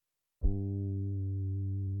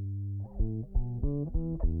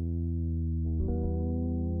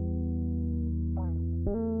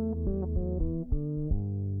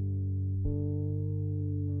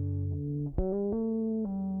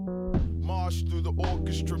march through the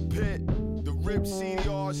orchestra pit. The rip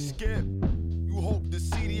CDR skip. You hope the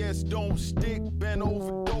CDS don't stick. Bent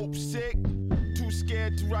over dope sick. Too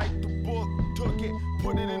scared to write the book. Took it,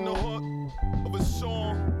 put it in the hook of a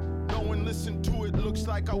song. No one listened to it. Looks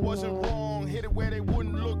like I wasn't wrong. Hit it where they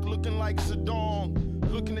wouldn't look. Looking like Saddam.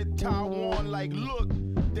 Looking at Taiwan like, look,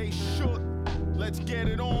 they shook. Let's get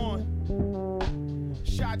it on.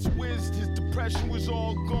 Shots whizzed, his depression was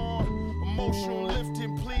all gone. Emotional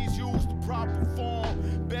lifting, please use the proper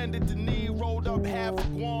form. Bended the knee, rolled up half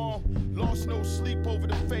of Guam. Lost no sleep over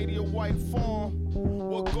the fate of your white farm.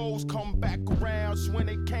 What goes come back around, so when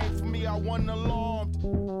they came for me I wasn't alarmed.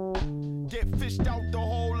 Get fished out the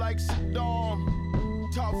hole like Saddam.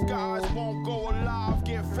 Tough guys won't go alive,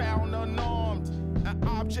 get found unarmed. An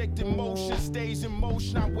object in motion stays in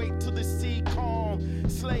motion, I wait till the sea calm.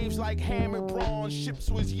 Slaves like hammer bronze,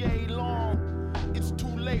 ships was yay long. It's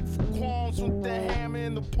too late for qualms with the hammer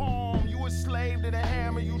in the palm. You a slave to the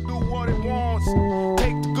hammer, you do what it wants.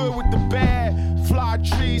 Take the good with the bad, fly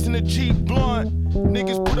trees in a Jeep blunt.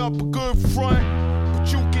 Niggas put up a good front,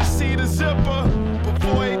 but you can see the zipper.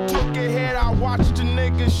 Before he took a hit, I watched the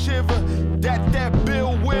nigga shiver. That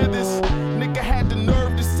Bill Withers, nigga had the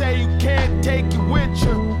nerve to say you can't take it with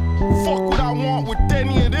you. Fuck what I want with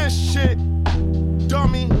any of this shit,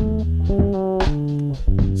 dummy.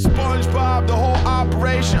 SpongeBob, the whole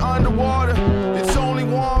operation underwater. It's only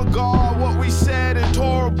one God, what we said and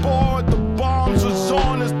tore aboard. The bombs was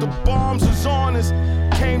on us, the bombs was on us.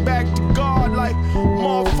 Came back to God like,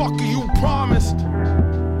 motherfucker, you promised.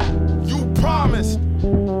 You promised.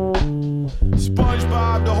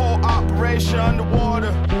 SpongeBob, the whole operation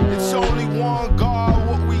underwater. It's only one God,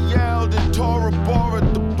 what we yelled and tore aboard.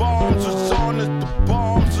 The bombs was on us, the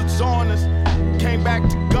bombs was on us. Came back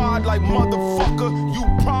to God like, motherfucker, you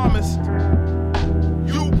promised.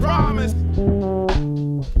 You promised.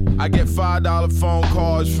 I get $5 phone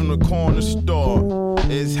calls from the corner store.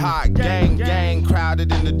 It's hot, gang,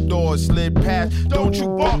 crowded in the door, slid past. Don't you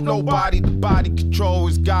bump nobody, the body control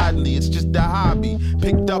is godly. It's just a hobby,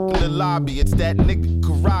 picked up in the lobby. It's that nigga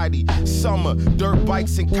karate. Summer, dirt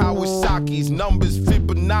bikes and Kawasaki's. Numbers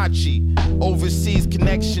Fibonacci. Overseas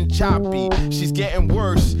connection choppy. She's getting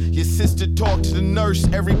worse. Your sister talked to the nurse.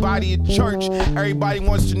 Everybody at church. Everybody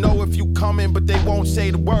wants to know if you coming, but they won't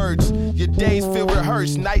say the words. Your days feel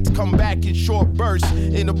rehearsed. Nights come back in short bursts.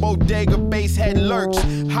 In a bodega, bass head lurks.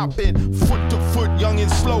 Hopping foot to foot, young and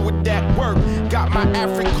slow with that work. Got my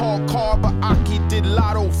African car, but Aki did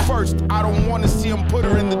lotto first. I don't wanna see him put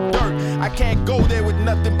her in the dirt. I can't go there with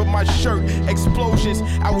nothing but my shirt. Explosions,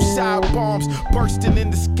 outside bombs bursting in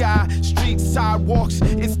the sky. Street sidewalks,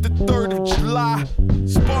 it's the 3rd of July.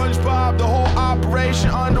 SpongeBob, the whole operation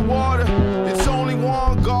underwater. It's only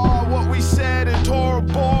one God, what we said and tore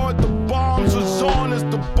aboard. The bombs was on us,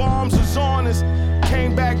 the bombs was on us.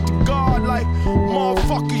 Came back to God like,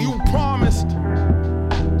 motherfucker, you promised.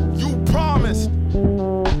 You promised.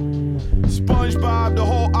 SpongeBob, the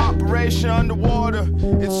whole operation underwater.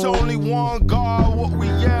 It's only one God, what we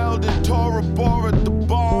yelled and tore aboard. The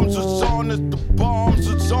bombs was on us, the bombs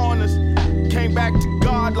was on us. Came back to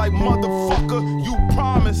God like, motherfucker, you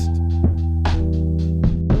promised.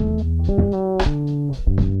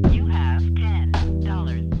 You have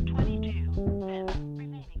 $10.22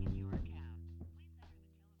 remaining in your account.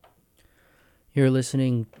 You're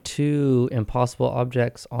listening to Impossible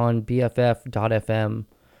Objects on BFF.FM.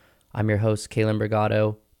 I'm your host, Kalen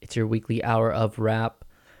Brigado. It's your weekly hour of rap.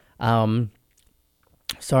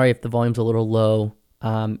 Sorry if the volume's a little low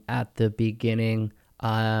at the beginning.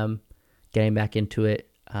 Getting back into it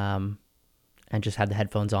and just had the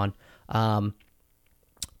headphones on.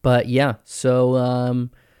 But yeah, so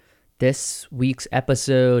this week's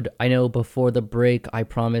episode, I know before the break, I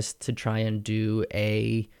promised to try and do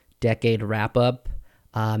a decade wrap-up.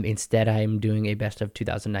 Instead, I'm doing a best of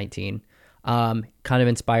 2019. Kind of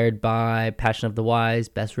inspired by Passion of the Wise,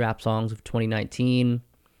 best rap songs of 2019,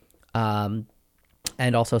 and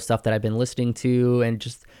also stuff that I've been listening to and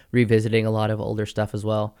just revisiting a lot of older stuff as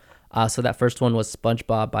well. So that first one was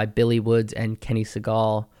SpongeBob by Billy Woods and Kenny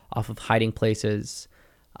Segal off of Hiding Places.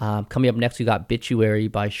 Coming up next, we got Bituary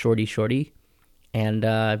by Shorty Shorty. And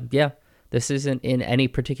yeah, this isn't in any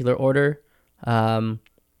particular order.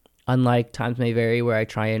 Unlike Times May Vary, where I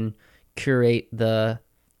try and curate the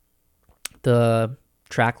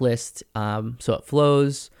track list so it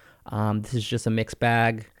flows. This is just a mixed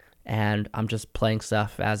bag, and I'm just playing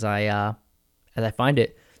stuff as I find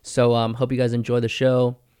it. So hope you guys enjoy the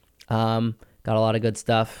show. Got a lot of good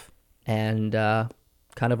stuff and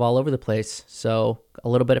kind of all over the place. So a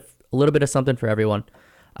little bit of something for everyone.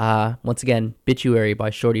 Once again, Bituary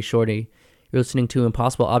by Shorty Shorty. You're listening to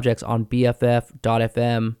Impossible Objects on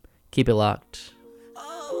BFF.fm. Keep it locked.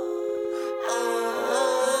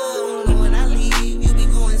 When I leave, you be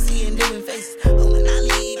going seeing different faces. But when I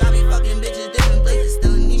leave, I be fucking bitches different places.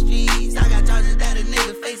 Still in these streets, I got charges that a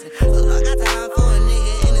nigga facing. So I got time for a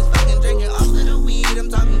nigga and his fucking drinking. Off of the weed, I'm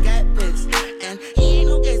talking cat piss. And he ain't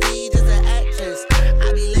no case, he just an actress.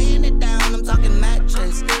 I be laying it down, I'm talking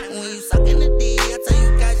mattress. And when you sucking the D, I tell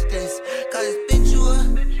you catch this. Cause bitch you a,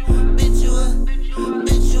 bitch you a,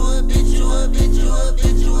 bitch you a, bitch you a, bitch you a,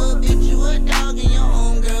 bitch you a, bitch you a dog and your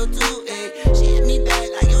own girl too, ayy. She hit me back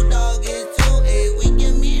like your dog is too, ayy. We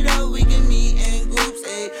can meet up, we can meet in groups,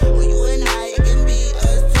 ayy. When you and I, it can be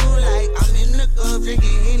us too. Like I'm in the club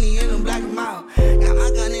drinking Henny and I'm black 'em out. Got my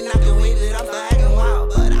gun and I can wave it off, start acting wild.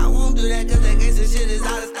 But I won't do that 'cause that gangsta shit is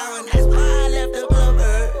out of style. And that's why I left the club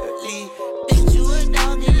early. Bitch, you a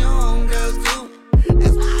dog and your own girl too.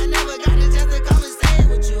 That's why I never got the chance to come and stay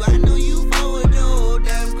with you. I know you forward the whole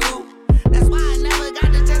damn crew. That's why I never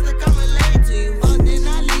got the chance to come and lay to you. Fuck then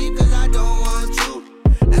I leave 'cause I don't want you.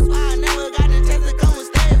 That's why I never got the chance to come and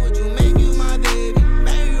stay with you. Make you my baby,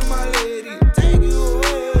 make you my lady, take you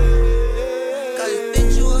away. 'Cause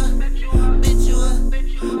bitch you a, bitch you a,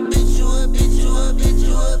 bitch you a, bitch you a, bitch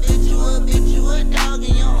you a, bitch you a, bitch you a dog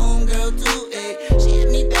and your own girl too, ayy. She hit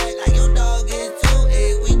me back like your dog is too,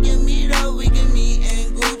 ayy. We can meet up, we can meet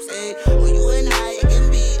in groups, ayy. When you and I, it can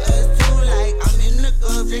be us too. Like I'm in the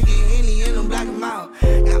club drinking Henny and I'm black 'em out.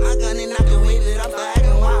 Got my gun and I can wave it off, start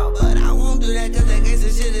acting wild. But I won't do that 'cause that gangsta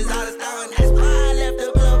shit is out of style. And that's why I left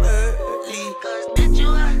the club early. 'Cause bitch you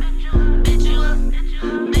a, bitch you a,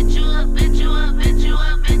 bitch you a, bitch you a, bitch you a,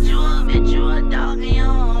 bitch you a, bitch you a dog and your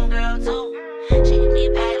own girl too. She hit me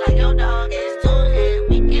back like your dog is too, yeah.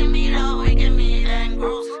 We can meet up, we can meet in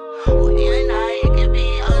groups. With you and I, it can be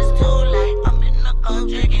us too. Like I'm in the club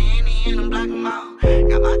drinking Henny and I'm black 'em out.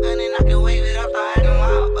 Got my gun and I can wave it off, start acting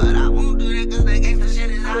wild. But I won't do that 'cause that gangsta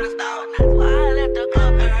shit is out of style. And that's why I left the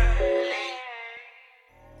club early.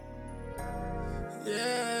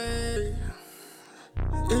 Yeah.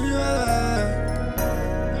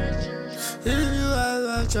 If you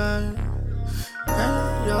ever try,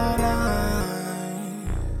 change your mind.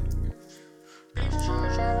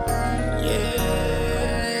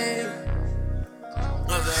 Yeah.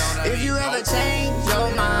 If you ever change your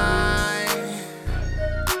mind,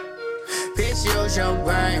 bitch, use your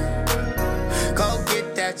brain. Go get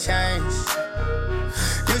that change.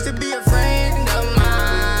 Used to be a friend of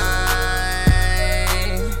mine.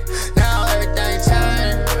 Now everything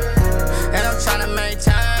changed, and I'm tryna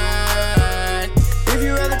maintain. If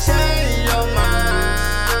you ever change your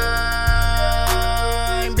mind,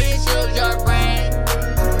 bitch, use your brain.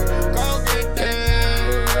 Go get that.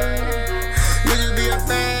 Used to be a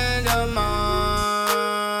friend of mine.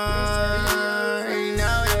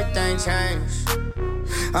 Now everything changed.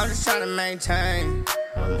 I'm just tryna maintain.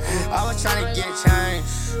 I was tryna get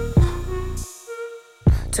changed.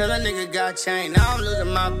 Till a nigga got changed. Now I'm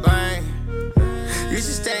losing my brain. You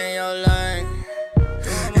should stay in your lane.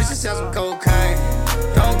 You should sell some cocaine.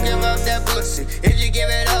 Don't give up that pussy. If you give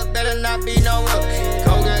it up, better not be no rookie.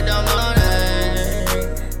 Go get the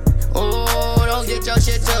money. Oh, don't get your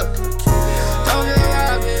shit took. Don't get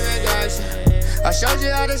out of vacation. I showed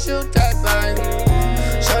you how to shoot that thing.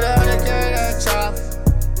 Showed you how to carry that chop.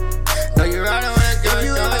 Know you riding with a gun. If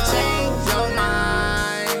you ever change your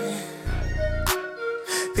mind,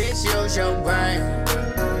 bitch, use your brain.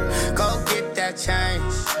 Go get that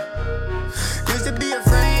change. Used to be a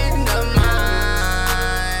friend of mine.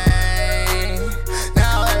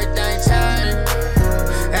 Now everything changed,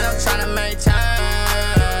 and I'm tryna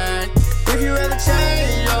maintain. If you ever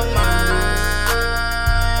change your mind,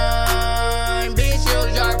 bitch,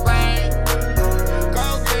 use your brain. Go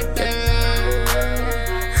get that.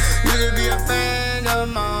 Used to be a friend of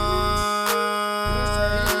mine.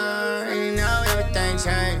 Now everything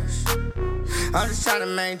changed. I'm just tryna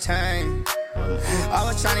maintain. I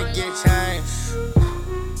was tryna get changed.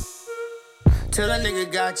 Till a nigga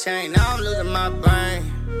got changed. Now I'm losing my brain.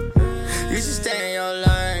 You should stay in your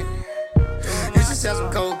lane. You should sell some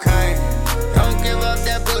cocaine. Don't give up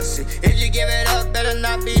that pussy. If you give it up, better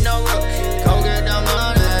not be no rookie. Go get the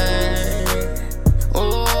money.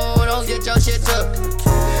 Oh, don't get your shit took.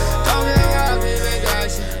 Don't get out of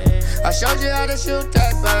vacation. I showed you how to shoot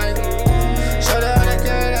that thing. Showed you how to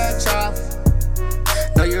carry that chop.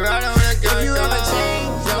 Know you riding with a gun. If you ever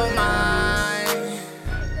change your mind,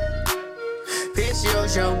 bitch,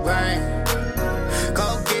 use your brain. Go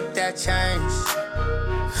get that change.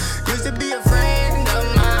 Used to be a friend of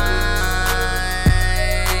mine.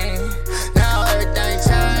 Now everything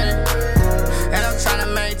changed, and I'm tryna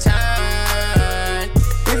maintain.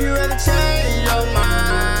 If you ever change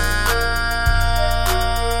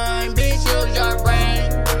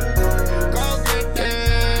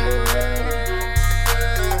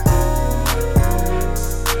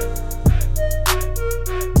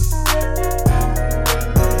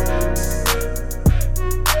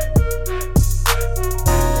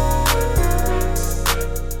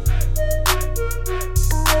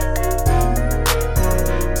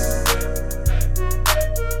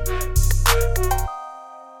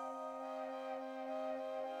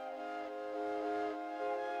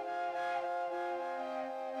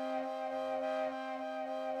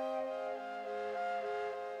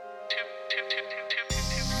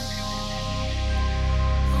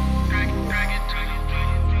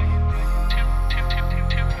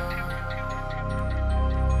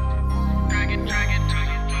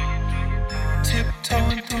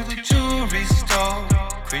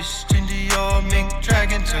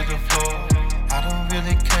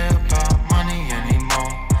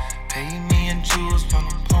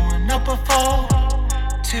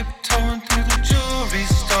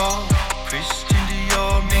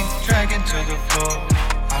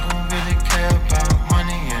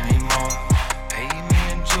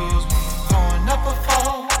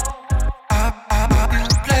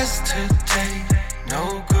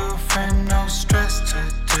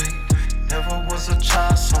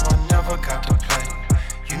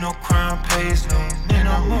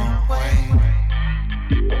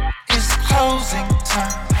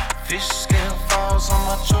time. Fish scale falls on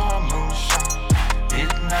my jaw, moonshine.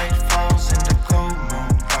 Midnight falls in the cold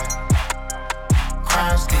moonlight.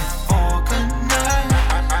 Crimes get organized.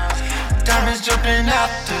 Diamonds jumping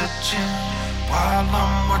out the gym while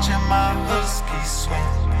I'm watching my husky swim.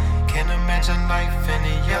 Can't imagine life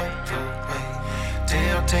any other way.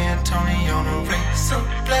 Dale D'Antoni on a razor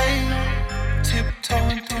blade,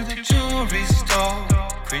 tiptoeing through the jewelry store.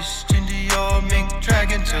 Christian Dior, mink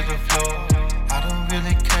dragging to the floor. I don't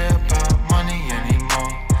really care about money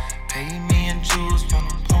anymore. Pay me in jewels when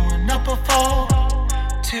I'm pulling up a fall.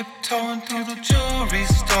 Tiptoeing through the jewelry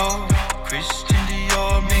store. Christian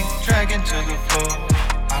Dior, mink dragging to the floor.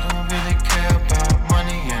 I don't really care about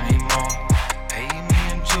money anymore. Pay me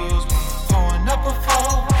in jewels when I'm pulling up a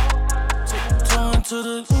fall. Tiptoeing to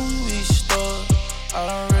the movie store. I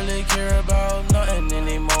don't really care about nothing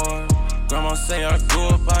anymore. Grandma say I grew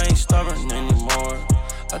up, I ain't stubborn anymore.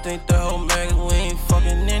 I think the whole mag, we ain't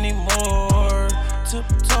fucking anymore.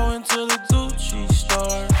 Tiptoeing to the Gucci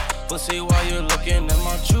store. But see why you looking at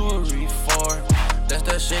my jewelry for? That's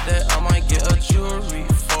that shit that I might get a jewelry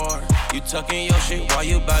for. You tucking your shit while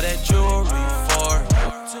you buy that jewelry for.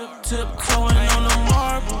 Tiptoeing on the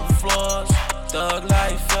marble floors. Thug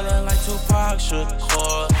life feeling like Tupac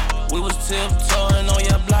Shakur. We was tiptoeing on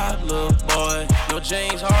your block, little boy. Your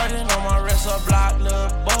jeans Harden on my wrist, a block, little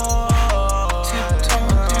boy.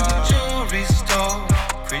 Tiptoeing through the jewelry store.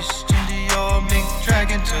 Christian Dior, mink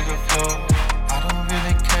dragging to the floor. I don't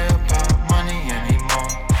really care about money anymore.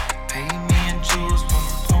 Pay me in jewels when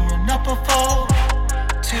I'm pulling up a fall.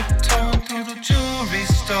 Tiptoeing through the jewelry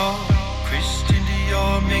store. Christian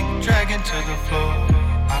Dior, mink dragging to the floor.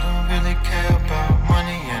 I don't really care about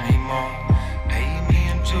money anymore. Pay me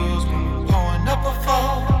in jewels when I'm pulling up a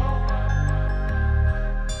fall.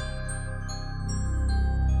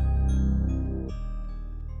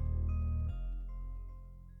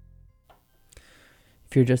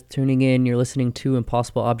 If you're just tuning in, you're listening to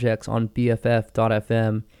Impossible Objects on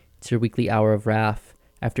BFF.FM. It's your weekly hour of RAF.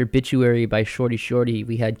 After Bituary by Shorty Shorty,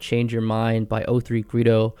 we had Change Your Mind by 03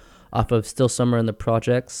 Greedo off of Still Summer in the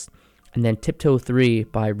Projects. And then Tiptoe 3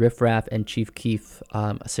 by Riff Raff and Chief Keef,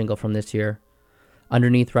 a single from this year.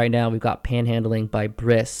 Underneath right now, we've got Panhandling by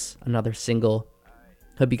Briss, another single.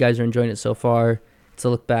 Hope you guys are enjoying it so far. It's a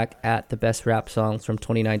look back at the best rap songs from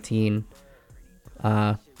 2019.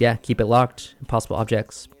 Yeah, keep it locked. Impossible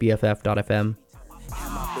Objects, BFF.FM.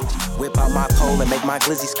 Whip out my pole and make my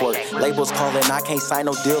glizzy squirt. Labels calling, I can't sign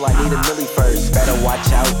no deal, I need a milli first. Better watch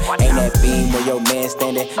out, ain't that beam where your man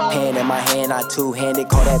standing. Pen in my hand, I two-handed,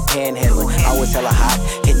 call that panhandling. I was hella hot,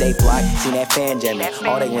 hit they block, seen that fan jamming.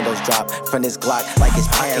 All they windows drop from this Glock like it's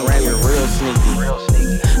pan ramming. Real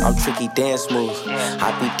sneaky, I'm tricky, dance moves.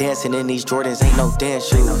 I be dancing in these Jordans, ain't no dance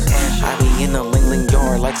shoes. I be in the Ling Ling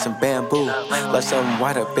yard like some bamboo. Left something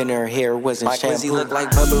white up in her hair, wasn't my shampoo. My glizzy look like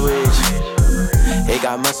Bubba Ridge. It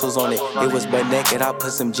got muscles on it, it was butt naked, I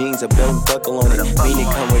put some jeans, a belt and buckle on it. Mean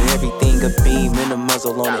it come with everything, a beam and a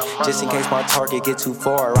muzzle on it. Just in case my target get too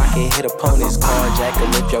far, I can hit opponent's car. Jack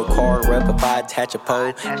can lift your car up if I attach a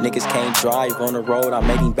pole. Niggas can't drive on the road, I'm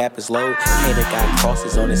making Baptist load. Hater got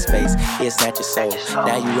crosses on his face, he'll snatch your soul.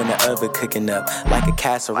 Now you in the oven cooking up like a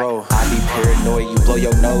casserole. I be paranoid, you blow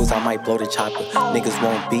your nose, I might blow the chopper. Niggas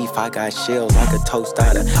want beef, I got shells like a toaster.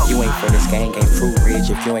 You ain't from this gang, ain't Fruit Ridge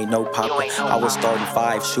if you ain't no popper. I was starting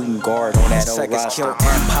 5, shooting guard on that old roster. Kill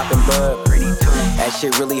and popping bud. That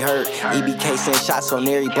shit really hurt. EBK send shots on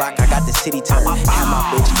every block. I got the city turned. Have my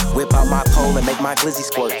bitch whip out my pole and make my glizzy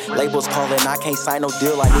squirt. Labels calling, I can't sign no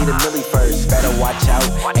deal. I need a milli first. Better watch out.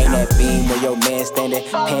 Ain't that beam where your man standing.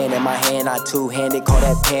 Pen in my hand, I two-handed, call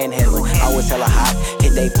that panhandling. I was hella hot,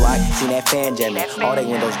 hit they block, seen that fan jamming. All they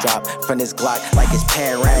windows drop from this Glock like it's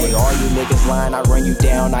pan ramming. All you niggas lying, I run you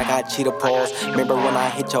down. I got cheetah paws. Remember when I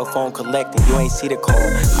hit your phone collecting, you ain't see the call.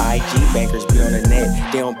 IG bankers be on the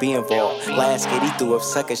net, they don't be involved. Last kid, he threw up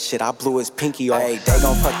sucker shit, I blew his pinky off. Hey, they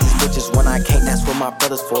gon' fuck these bitches when I can't, that's what my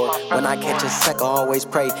brother's for. When I catch a sucker, always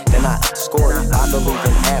pray, then I score. I believe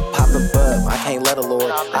in app, poppin' bub, I can't let a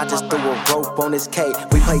lord. I just threw a rope on this K,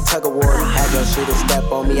 we play tug of war. Have your shooter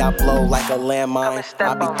step on me, I blow like a landmine.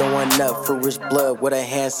 I be throwing up fruitless blood with a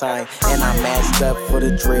hand sign. And I masked up for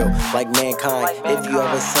the drill, like mankind. If you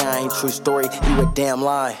ever say I ain't true story, you a damn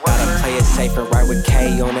lie. Gotta play it safe and ride with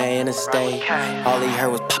K on that interstate. All he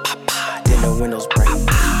heard was pop, pop, pop, then the windows break.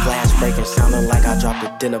 Flash breaking, sounding like I dropped a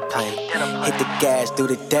dinner plate. Hit the gas, do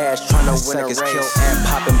the dash, tryna win a race. Kill and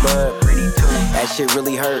poppin' bud. That shit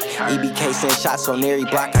really hurt. EBK send shots on every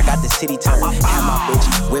block. I got the city turned. Have my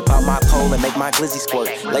bitch whip out my pole and make my glizzy squirt.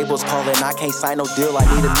 Labels calling, I can't sign no deal. I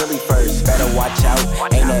need a milli first. Better watch out.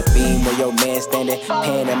 Ain't that beam where your man standing?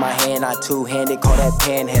 Pen in my hand, I two-handed. Call that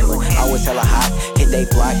panhandling. I was hella hot. Hit they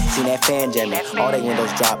block. Seen that fan jamming. All they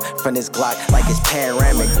windows drop from this Glock like it's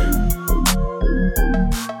panoramic.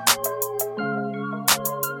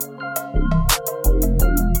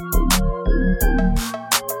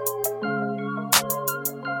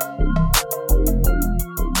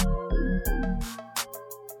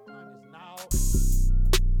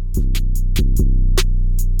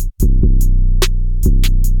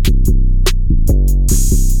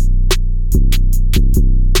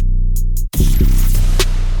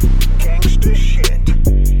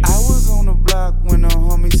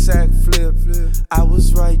 I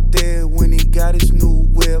was right there when he got his new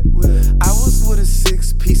whip. I was with a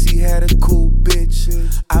 6-piece, he had a cool bitch.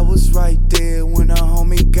 I was right there when the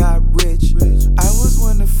homie got rich. I was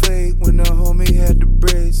when the fade, when the homie had the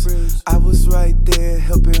braids. I was right there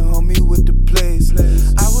helping homie with the plays.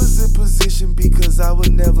 I was in position because I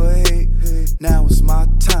would never hate. Now it's my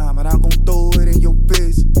time and I'm gon' throw it in your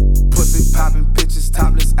face. Pussy poppin', bitches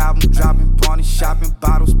topless, album dropping, Barney shopping,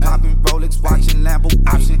 bottles popping, Rolex watching, Lambo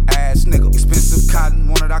option, ass nigga. Expensive cotton,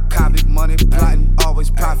 wanted I copy, money plotting, always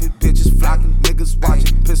profit, bitches flocking, niggas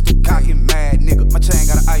watching, pistol cocking, mad nigga. My chain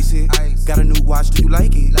got an ice hit, got a new watch, do you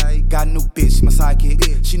like it? Got a new bitch, my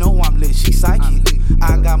sidekick, she know I'm lit, she psychic.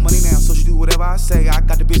 I got money now, so she do whatever I say, I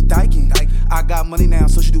got the bitch diking. I got money now,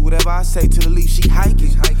 so she do whatever I say, to the leaf she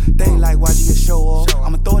hiking. They ain't like, why'd you show off?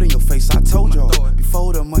 I'ma throw it in your face, I told y'all.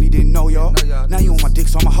 Before the money didn't know y'all. Now you on my dick,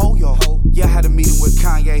 so I'ma hold y'all. Yeah, I had a meeting with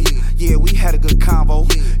Kanye. Yeah, we had a good convo.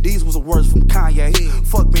 These was the words from Kanye.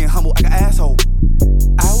 Fuck being humble, like an asshole.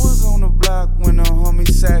 I was on the block when the homie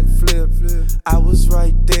sack flipped. I was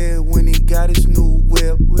right there when he got his new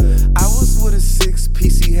whip. I was with a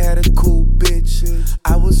 6-piece, he had a cool bitch.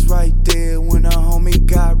 I was right there when the homie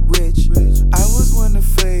got rich. I was when the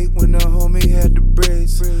fade, when the homie had the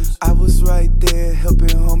braids. I was right there helping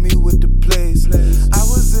homie with the plays. I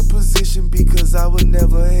was in position because I would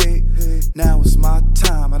never hate. Now it's my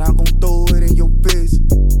time and I'm gon' throw it in your face.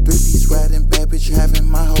 3-piece riding, bad bitch having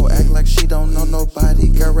my hoe act like she don't know nobody.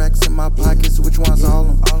 Got racks in my pockets, which one's all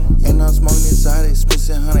of them? And I'm smoking inside it,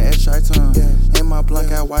 spending 100 at Chi-Town. And my blunt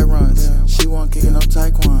got white runs. She wasn't kicking no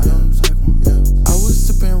taekwondo. I was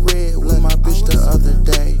sipping red with my bitch the other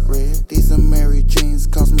day. These Amiri jeans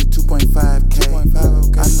cost me 2.5K.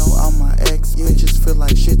 I know all my ex bitches feel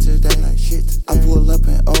like shit today. I pull up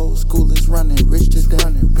in old school is running rich today.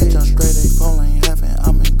 Bitch, I'm straight A4 ain't having.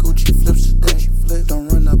 I'm in Gucci flips today. Don't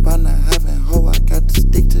run up, I'm not having. Ho, I got to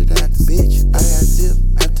stick to that bitch. I got zip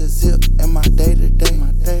after zip in my day to day.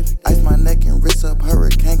 Ice my neck and wrist up,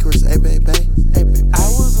 hurricane Chris, ay baby. I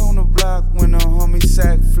was on the block when the homie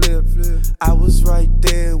sack flipped. I was right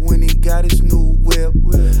there when he got his new whip.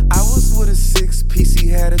 I was with a 6-piece, he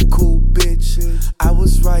had a cool bitch. I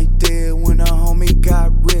was right there when the homie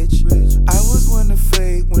got rich. I was when the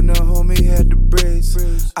fade, when the homie had the braids.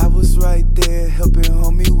 I was right there helping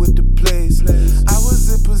homie with the plays. I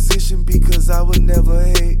was in position because I would never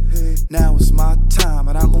hate. Now it's my time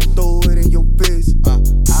and I'm gon' throw it in your face.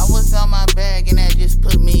 I was on my bag and that just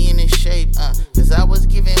put me in this shape. Cause I was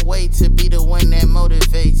giving way to be the one that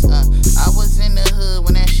motivates. I was in the hood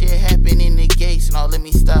when that shit happened in the gates. No, let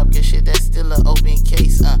me stop, cause shit, that's still an open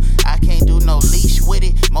case. I can't do no leash with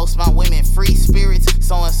it. Most my women free spirits.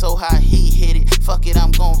 So high he hit it. Fuck it,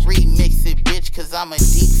 I'm gon' remix it, bitch. Cause I'm a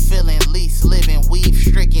deep feeling, least living, weave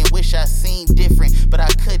stricken. Wish I seen different, but I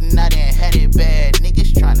couldn't, I didn't had it bad.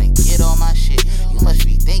 Niggas tryna get on my shit. You must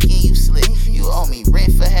be thinking you slick. You owe me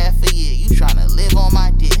rent for half a year. You tryna live on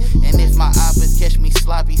my dick. And if my oppas catch me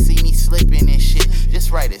sloppy, see me slipping and shit,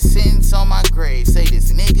 just write a sentence on my grave. Say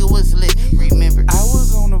this nigga was lit. Remember, I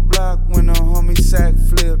was on the block when the homie sack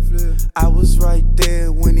flipped. I was right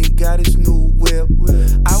there when he got his new whip.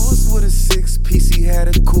 I was with a 6-piece, he had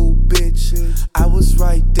a cool bitch. I was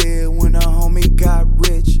right there when the homie got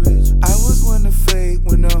rich. I was when the fade,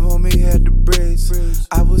 when the homie had the braids.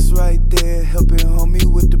 I was right there helping homie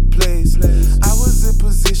with the plays. I was in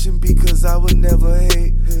position because I would never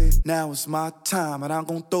hate. Now it's my time and I'm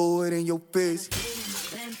gon' throw it in your face.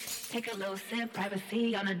 Take a little sip,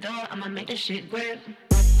 privacy on the door. I'ma make this shit grip.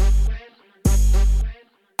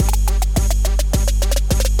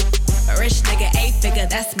 A rich nigga, 8-figure,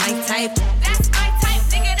 that's my type. That's my type,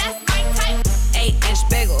 nigga, that's my type. 8-inch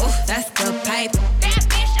bagel, that's the pipe. Bad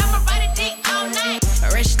bitch, I'ma ride a dick all night.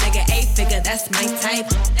 A rich nigga, 8-figure, that's my type.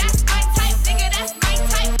 That's my type, nigga, that's my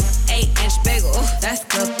type. 8-inch bagel, that's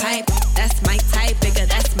good pipe. That's my type, nigga,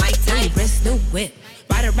 that's my type. New wrist, new whip,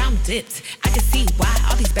 ride around dipped. I can see why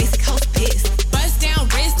all these basic hoes pissed. Bust down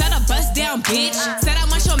wrist, not a bust down bitch. Said I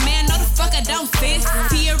want your man, no the fuck I don't sis.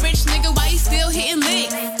 See a rich nigga, why he still hitting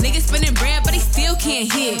licks? Nigga spinning bread, but he still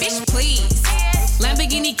can't hit. Bitch, please.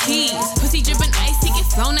 Lamborghini keys, pussy dripping ice, he get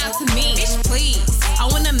flown out to me. Bitch, please. I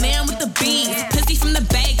want a man with the bees, pussy from the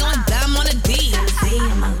bag, going dumb on a D. Privacy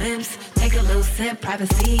on my lips, take a little sip.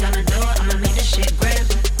 Privacy on the door, I'ma make this shit grip.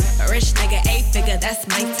 A rich nigga, 8-figure, that's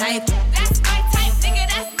my type. That's my type, nigga,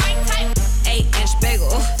 that's my type. 8-inch bagel,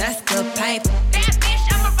 that's good pipe. Bad bitch,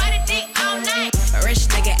 I'ma ride a dick all night. A rich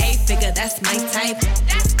nigga, 8-figure, that's my type.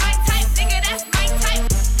 That's my type, nigga, that's my type.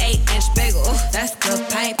 8-inch bagel, that's good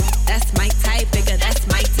pipe. That's my type, nigga, that's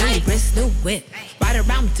my type. New wrist, new whip, ride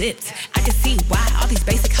around dipped. I can see why all these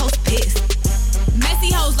basic hoes pissed.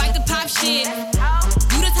 Messy hoes like to pop shit.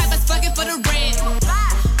 You the type that's fucking for the rent.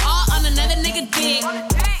 All on another nigga dick.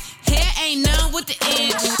 Hair ain't none with the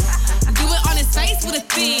inch. Do it on his face with a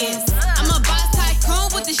fizz. I'm a boss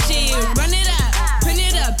tycoon with the shit. Run it up, print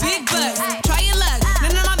it up, big bucks. Try your luck,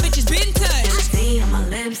 none of my bitches been touched. Privacy on my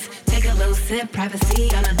lips, take a little sip. Privacy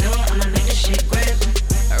on the door, I'ma make this shit grip.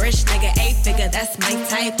 A rich nigga, 8-figure, that's my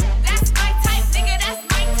type. That's my type, nigga, that's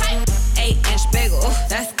my type. 8-inch bagel,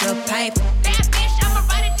 that's good pipe. Bad bitch, I'ma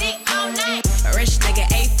ride a dick all night. A rich nigga,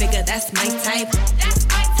 8-figure, that's my type. That's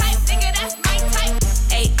my type, nigga, that's my type.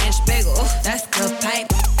 8-inch bagel, that's good pipe.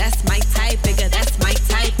 That's my type, nigga, that's my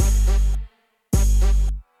type.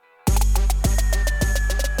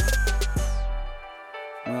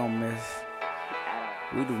 We don't miss.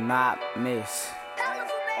 We do not miss.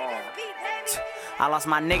 I lost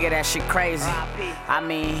my nigga, that shit crazy. I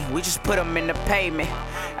mean, we just put him in the pavement.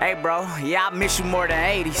 Hey, bro, yeah, I miss you more than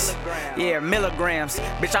 80s. Yeah, milligrams.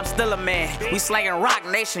 Bitch, I'm still a man. We slanging Rock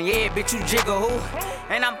Nation. Yeah, bitch, you jiggle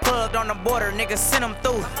who? And I'm plugged on the border, niggas send him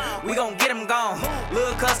through. We gon' get him gone.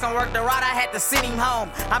 Lil' cuz gon' work the ride, I had to send him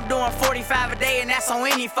home. I'm doing 45 a day, and that's on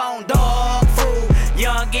any phone. Dog food.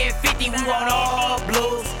 Young get 50, we want all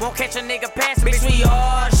blues. Won't catch a nigga pass, bitch, we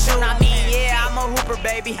all shoot. I mean, yeah, I'm a hooper,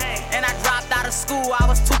 baby. And I dropped out of school, I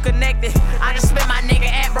was too connected. I just spit my nigga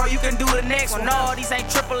at, bro, you can do the next one. No, these ain't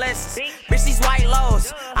triple S's. Bitch, these white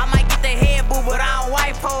lows. I might get the head boo, but I don't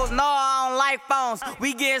white pose. No, I don't like phones.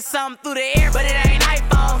 We get something through the air, but it ain't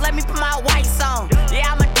iPhones. Let me put my whites on. Yeah,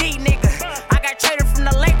 I'm a D nigga. I got traded from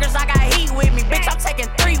the Lakers, I got heat with me. Bitch, I'm taking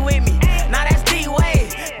 3 with me. Now that's D-Wade.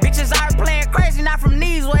 Bitches are playing crazy, not from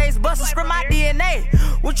these ways. Bust a script my DNA.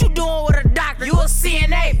 What you doing with a doctor? You a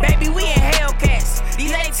CNA, baby, we in Hellcats.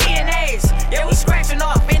 These ain't TNAs. Yeah, we scratching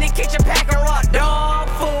off in the kitchen, packing raw. Dog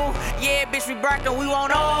food. Yeah, bitch, we barking, we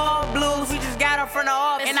want all blues. We just got up from the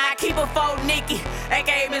office. And I keep a phone Nikki,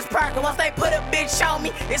 aka Miss Parker. Once they put a bitch on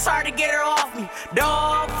me, it's hard to get her off me.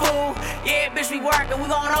 Dog food. Yeah, bitch, we working, we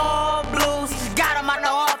want all blues. He just got him out the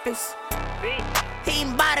office. He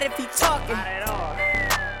ain't bout it if he talking.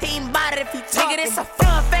 He ain't bout it if he talking. Nigga, this a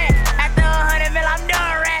fun fact. After 100 mil, I'm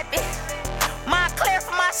done rapping. Montclair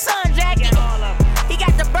for my son jacket. He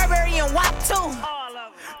got the Burberry and WAP too.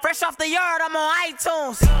 Fresh off the yard, I'm on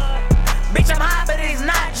iTunes. Bitch, I'm hot, but it's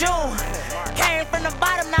not June. Came from the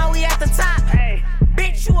bottom, now we at the top.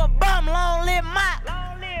 Bitch, you a bum, long live mop.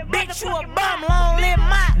 Bitch, you a bum, long live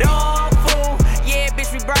mop. Dog food. Yeah,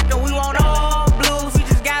 bitch, we barking, we want all blues. We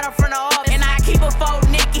just got up from the office. And I keep a phone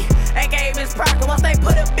Nikki, aka Miss Parker. Once they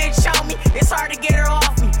put a bitch on me, it's hard to get her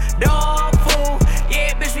off me. Dog food.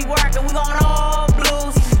 Yeah, bitch, we working, we want all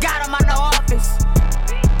blues. He just got him out the office.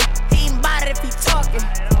 He ain't bout it if he talking.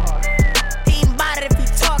 He ain't bout it if he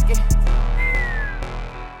talking.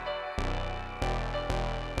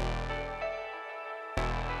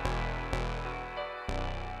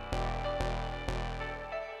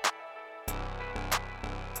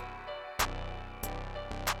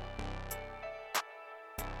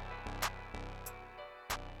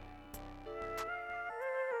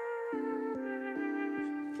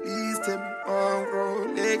 Please tell me on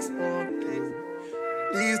Rolex on this.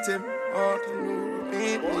 Please tell me on the new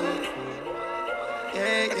Bentley.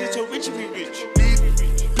 Yeah, yeah. I get your rich and be rich.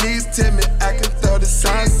 Please tell me I can throw the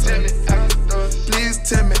sauce on it. Please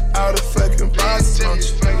tell me all the fucking boss on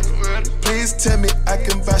you. Please tell me I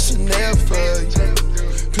can buy Chanel for you.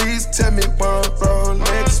 Please tell me one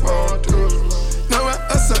Rolex won't do. No, I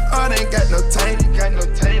hustle hard, ain't got no time.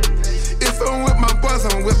 If I'm with my boys,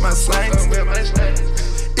 I'm with my slangs.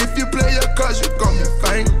 If you play your cards, you gon' be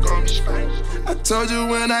fine. I told told you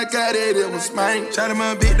when I got it, it was mine. Try to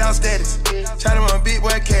run big dog status. Try to run big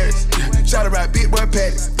boy carrots. Try to ride big boy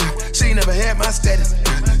patties. She ain't never had my status.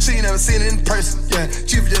 She ain't never seen it in person. Yeah,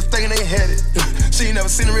 she was just thinking they had it. She ain't never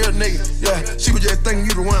seen a real nigga. Yeah, she was just thinking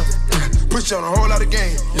you the one. Put you on a whole lot of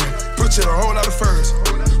game. Put you on a whole lot of furs.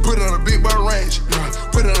 Put it on a big boy range.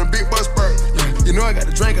 Put it on a big boy spurt. You know I got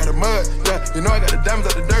the drink out of mud. You know I got the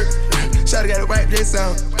diamonds out the dirt. Shawty gotta wipe that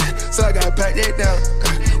sound. So I gotta pack that down.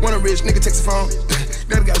 When a rich nigga takes the phone,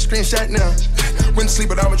 that got a screenshot now. Went to sleep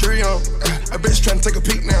with all my jewelry on. A bitch tryna take a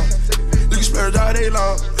peek now. You can splurge all day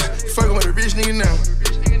long. Fucking with a rich nigga now.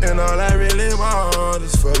 And all I really want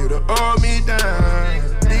is for you to hold me down.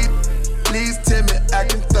 Please tell me I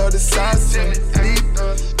can throw the sauce on you.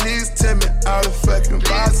 Please tell me all the fucking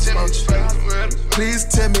boss want you. Please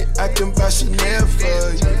tell me I can buy Chanel for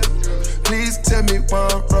you. Please tell me one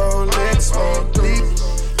Rolex won't leave.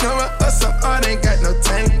 No, I hustle hard, ain't got no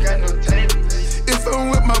tank. If I'm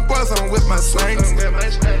with my boys, I'm with my swanks.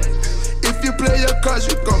 If you play your cards,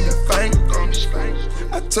 you gon' be fine.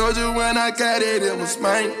 I told you when I got it, it was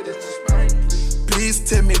mine. Please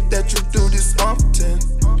tell me that you do this often.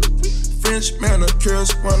 French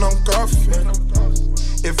manicures when I'm golfing.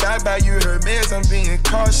 If I buy you Hermes, I'm being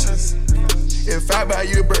cautious. If I buy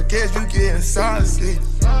you Burkett, you getting saucy.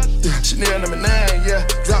 Yeah, Chanel number 9, yeah.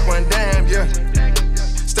 Drop one dime, yeah.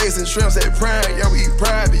 Steaks and shrimps at Prime, yeah. We eat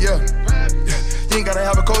private, yeah. You ain't gotta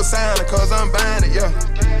have a cosigner, cause I'm buying it, yeah.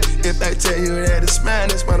 If I tell you that it's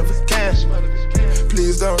mine, it's one of a kind.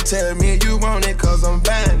 Please don't tell me you want it, cause I'm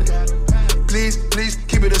buying it. Please, please,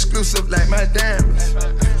 keep it exclusive like my diamonds.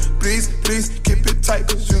 Please, please, keep it tight,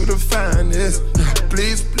 cause you the finest.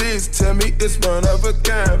 Please, please, tell me it's one of a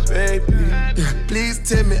kind, baby. Please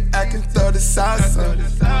tell me I can throw the sauce on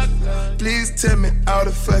you. Please tell me all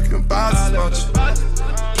the fucking boss want you.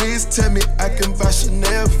 Please tell me I can buy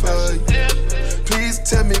Chanel for you. Please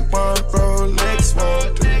tell me one Rolex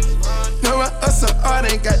won't do. No, I hustle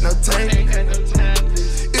hard, ain't got no tank.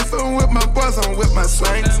 If I'm with my boys, I'm with my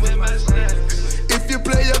swanks. If you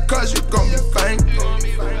play your cards, you gon' be fine.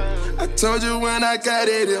 I told you when I got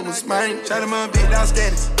it, it was mine. Try to run big dog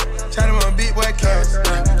status. Try to run big boy carrots.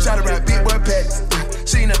 Try to ride big boy patties.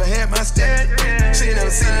 She ain't never had my status. She ain't never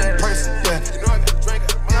seen it in person. Yeah, you know I got to drink up.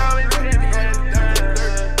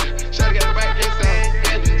 Shawty gotta wipe that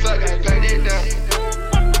sound. So I gotta pack that down.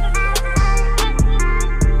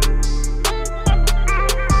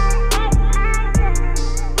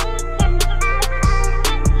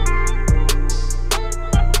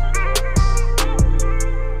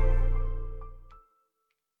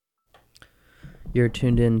 You're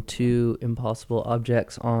tuned in to Impossible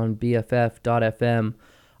Objects on BFF.FM.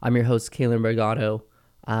 I'm your host, Kalen Bergato.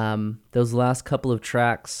 Those last couple of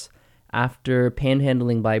tracks, after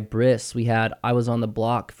Panhandling by Briss, we had I Was on the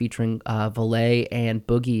Block featuring Valet and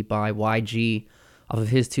Boogie by YG off of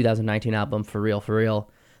his 2019 album, For Real, For Real.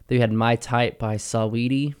 Then we had My Type by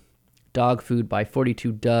Saweetie, Dog Food by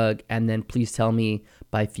 42 Doug, and then Please Tell Me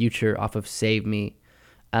by Future off of Save Me.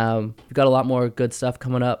 We've got a lot more good stuff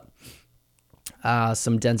coming up.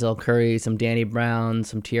 Some Denzel Curry, some Danny Brown,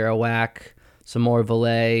 some Tierra Whack, some more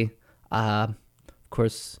Valet. Of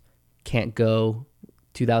course, can't go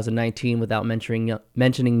 2019 without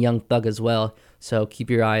mentioning Young Thug as well. So keep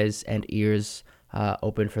your eyes and ears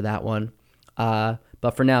open for that one.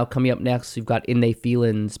 But for now, coming up next, we've got In They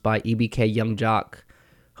Feelings by EBK Young Jock.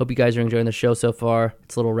 Hope you guys are enjoying the show so far.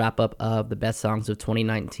 It's a little wrap up of the best songs of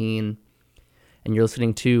 2019. And you're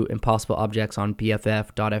listening to Impossible Objects on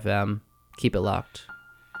BFF.FM. Keep it locked.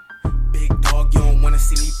 Big dog, you don't wanna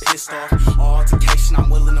see me pissed off. Altercation, I'm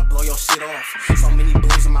willing to blow your shit off. So many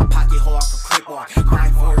blues in my pocket, hard for crip walk.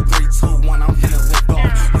 5, 4, 3, 2, 1, I'm finna lift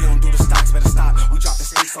off. We don't do the stocks, better stop. We drop the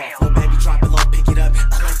stakes off. Little baby, drop it low, pick it up.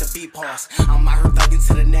 I like the beat pause. I'm out here thugging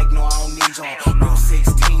to the neck, no, I don't need y'all. Real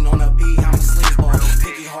 16 on the beat, I'm a sleazeball.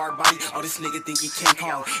 Picky hard body, oh, this nigga think he King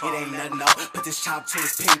Kong. It ain't nothing, no. Put this chop to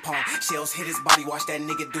his ping pong. Shells hit his body, watch that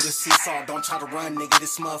nigga do the seesaw. Don't try to run, nigga,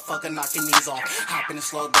 this motherfucker knock your knees off. Hop in the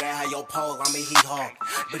slow, but I have your pole, I'm a hee-haw.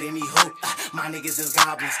 But anywho, my niggas is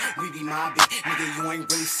goblins. We be mobbing, nigga, you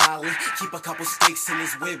ain't really solid. Keep a couple sticks in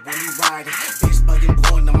his whip when he riding. Bitch bugging,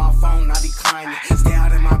 blowing to my phone, I decline it. Stay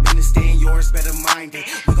out of my business, stay in yours, better mind it.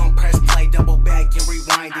 We gon' press play, double back and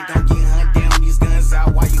rewind it. Don't get hunt down, these guns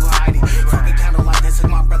out while you hiding. Fucking kinda like that took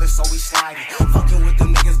my brother, so we sliding. Fucking with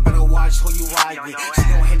them niggas, better watch who you ride with. She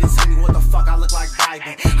gon' hit and tell me what the fuck I look like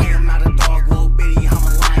vibing. I am not a dog, little bitty, I'm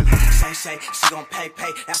a lion. Say, she gon' pay,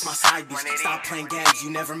 that's my side bitch. Stop playing games,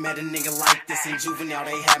 you never met a nigga like this in juvenile.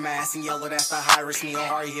 They had my ass in yellow, that's the high risk. Me and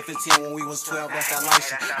Harry hit for 10 when we was 12, that's that light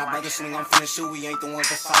shit. My brother swing, I'm finna shoot, we ain't the ones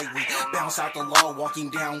to fight. We bounce out the law, walking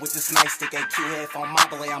down with this nice stick. Hey, Q head on my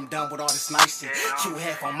belay, I'm done with all this nice shit. Q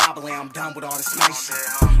head on my belay, I'm done with all this nice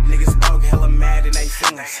shit. Niggas broke, hella mad in they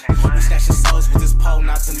feelings. We snatching souls with this pole,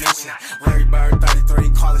 not to mention Larry Bird 33,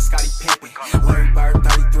 call it Scottie Pippen. Larry Bird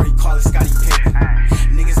 33, call it Scottie Pippen.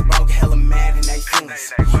 Niggas broke, hella mad in they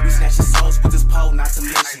feelings. We snatching souls with this pole, not to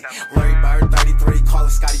mention Larry Bird 33, call it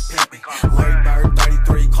Scottie Pippen. Larry Bird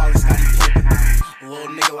 33, call it Scottie Pippen.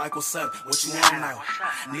 Little nigga like, what's up? What you wanna know?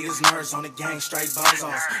 Niggas nerds on the gang, straight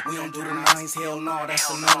buzzers. We don't do the nines, hell no, that's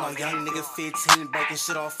a no-no. Young nigga 15, breaking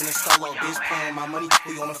shit off in the solo. Bitch playing my money,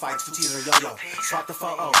 we gonna fight, two teaser yo-yo. Swap the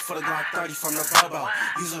photo for the Glock 30 from the Bobo.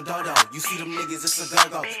 Use a dodo, you see them niggas, it's a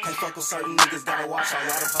go-go. Can't fuck with certain niggas, gotta watch all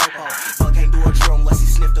y'all the popo. Bug can't do a drill unless he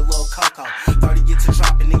sniffed a little cocoa. 30 get to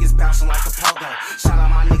dropping, niggas bouncing like a pogo. Shout out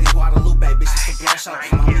my niggas Guadalupe, bitch, it's a blow show.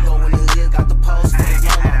 My amigo in the hood got the pose for the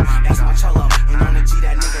YOLO. That's my cholo, and on the G,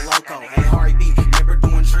 that nigga loco. Hey, Harry B, never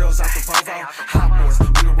doing drills out the Volvo. Hot boys, we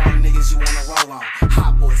the wrong niggas you wanna roll on.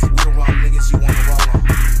 Hot boys, we the wrong niggas you wanna roll on.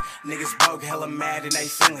 Niggas broke, hella mad in they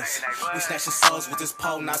feelings. We snatching souls with this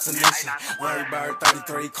pole, not to mention Larry Bird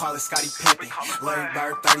 33, call it Scottie Pippen. Larry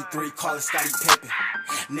Bird 33, call it Scottie Pippen.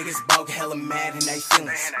 Niggas broke, hella mad in they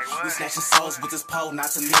feelings. We snatching souls with this pole,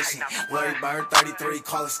 not to mention Larry Bird 33,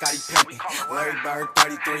 call it Scottie Pippen. Larry Bird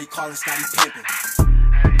 33, call it Scottie Pippen.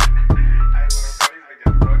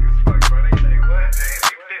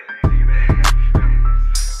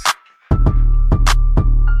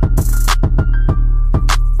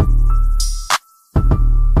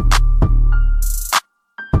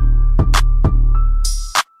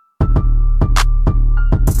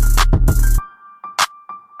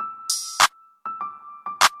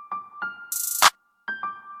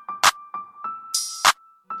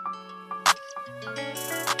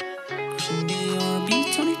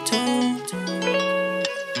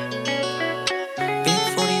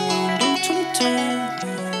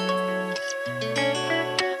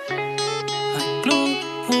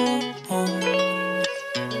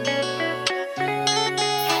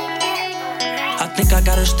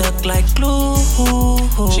 Like glue.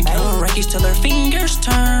 She count Rikes till her fingers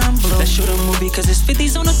turn blue. Let's shoot a movie cause it's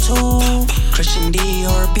 50s on the tube. Christian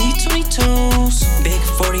Dior B22s. Big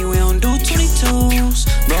 40, we don't do 22s.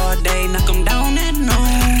 Broad day, knock 'em down at noon.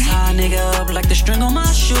 Tie a nigga up like the string on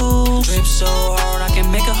my shoes. Drip so hard I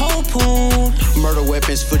can make a whole pool. Murder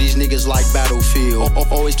weapons for these niggas like Battlefield.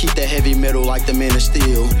 Always keep that heavy metal like the Man of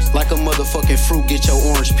Steel. Like a motherfucking fruit, get your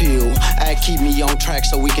orange peel. Act keep me on track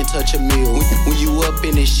so we can touch a meal. When you up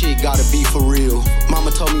in this shit, gotta be for real.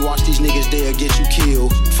 Mama told me watch these niggas, they'll get you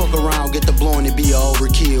killed. Fuck around, get the blowing, it be a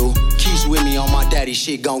overkill. Keys with me on my daddy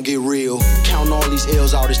shit, gon' get real. Counting all these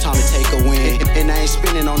L's out, it's time to take a win. And I ain't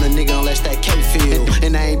spinning on a nigga unless that K feel.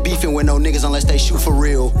 And I ain't beefing with no niggas unless they shoot for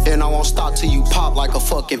real. And I won't stop till you pop like a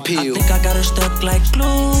fucking pill. I think I got her stuck like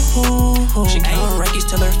glue. She count Rikes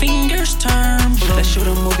till her fingers turn blue. Let's shoot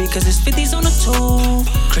a movie cause it's 50s on the tube.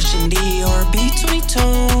 Christian Dior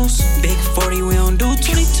B22s. Big 40, we don't do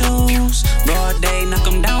 22s. Broad day, knock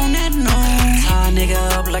 'em down at noon. Tie a nigga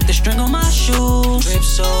up like the string on my shoes. Drip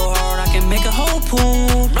so hard I can make a whole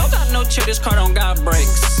pool. Bro got no chill, this car don't got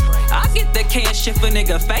brakes. I get the cash shit for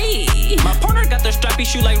nigga fade. My partner got the strappy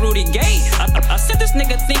shoe like Rudy Gay. I sent this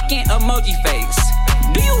nigga thinking emoji face.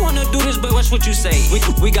 Do you wanna do this, but watch what you say?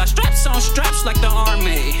 We got straps on straps like the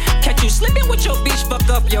army. Catch you slipping with your bitch, fuck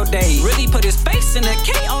up your day. Really put his face in a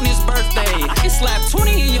K on his birthday. I can slap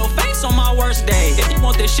 20 in your face on my worst day. If you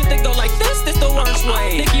want this shit to go like this the worst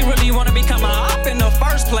way. Think you really wanna become a op in the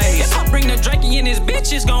first place? If I bring the Drakey in this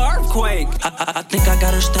bitch, it's gon' earthquake. I think I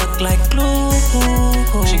got her stuck like glue.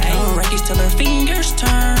 She count Rikes till her fingers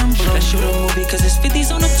turn blue. Let's shoot a movie cause it's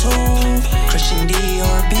 50s on the tube. Christian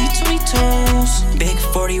Dior B22s. Big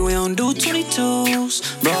 40, we don't do 22s.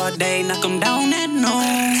 Broad day, knock 'em down at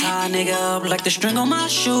noon. Tie a nigga up like the string on my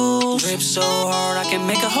shoes. Drip so hard I can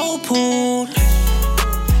make a whole pool.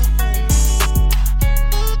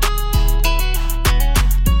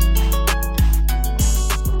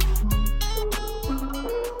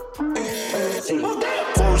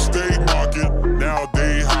 First they knocking, now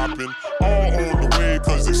they hopping. All on the way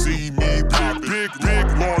cause they see me popping. Big,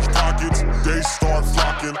 large pockets, they start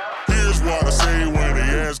flocking. Here's what I say when they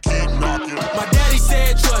ass keep knocking. My daddy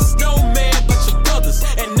said trust no man but your brothers,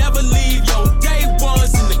 and never leave your day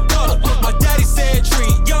ones in the gutter. My daddy said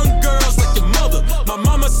treat young girls like your mother. My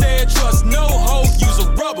mama said trust no hoe, use a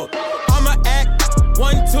rubber. I'ma act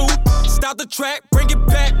 1, 2, stop the track, bring it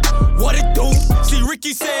back. What it do? See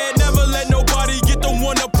Ricky said never let nobody get the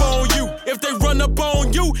one up on you. If they run up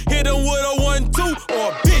on you,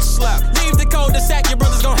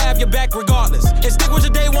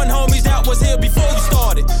 was here before you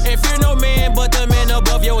started. And fear no man but the man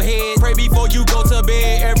above your head. Pray before you go to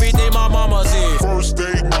bed, everything my mama said. First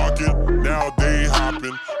they knocking, now they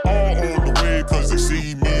hopping. All on the way cause they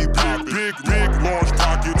see me popping. Big, large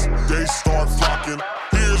pockets, they start flocking.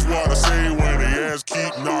 Here's what I say when they ass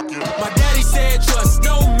keep knocking. My daddy said trust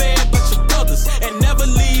no man but your brothers, and never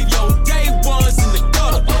leave your day ones in the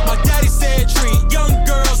gutter. My daddy said treat young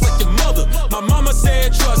girls like your mother. My mama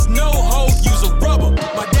said trust no hoe, use a rubber.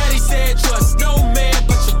 My daddy said trust no man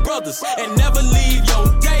but your brothers, and never leave your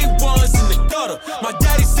day ones in the gutter. My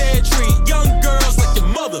daddy said treat young girls like your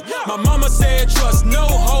mother. My mama said trust no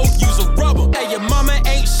hoe, use a rubber. Hey, your mama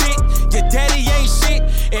ain't shit, your daddy ain't shit,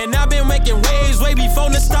 and I've been making waves way before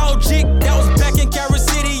nostalgic. That was back in Carol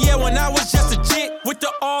City, yeah, when I was just a chick. With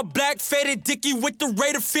the all black faded dicky with the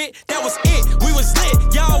Raider fit, that was it. We was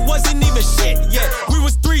lit, y'all wasn't even shit yet. We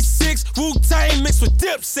was 3-6, Wu-Tang mixed with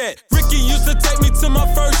Dipset. Ricky used to take me to my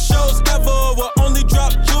first shows ever. Will only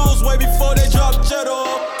drop jewels way before they drop cheddar.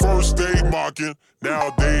 First they mocking,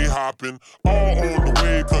 now they hopping. All on the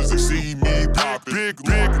way cause they see me popping. Big,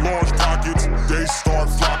 large pockets, they start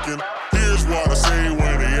flocking. Here's what I say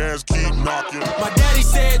when they ass keep knocking. My daddy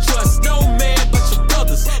said trust no man but your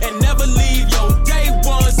brothers, and never leave your day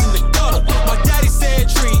ones in the gutter. My daddy said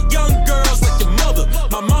treat young girls like your mother.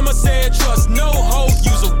 My mama said trust no hoe,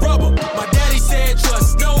 use a rubber. My daddy said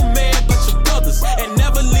trust no man but your brothers, and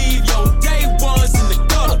never leave your day ones in the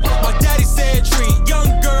gutter. My daddy said treat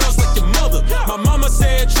young girls like your mother. My mama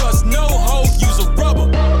said trust no hoe, use a rubber.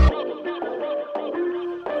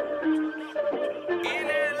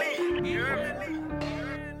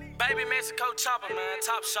 Baby Mexico chopper, man,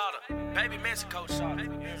 top shotter. Baby Mexico shotter.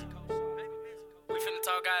 We finna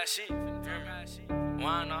talk guys shit.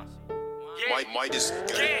 Why not? Might is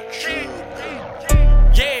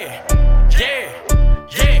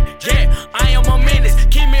Yeah, I am a menace.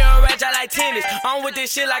 Keep me a ratchet like tennis. I'm with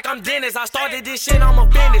this shit like I'm Dennis. I started this shit, I'm a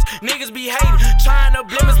business. Niggas be hating, trying to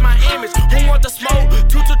blemish my image. Who want the smoke?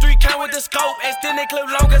 2 to 3 count with the scope. Extended clip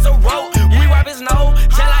long as a rope. We wipe his nose,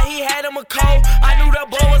 just like he had him a cold. I knew the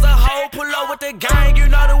boy was a hoe. Pull up with the gang, you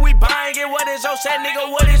know that we buying it. What is your shit,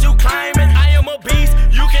 nigga? What is you claiming? I am a beast,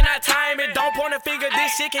 you cannot time it. Don't point a finger,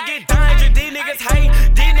 this shit can get dangerous. These niggas hate,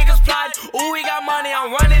 these niggas plotting. Ooh, we got money,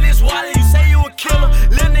 I'm running this wallet. You say you a killer,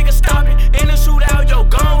 little nigga stop it. In the shootout, your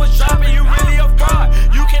gun was dropping. You really a fraud.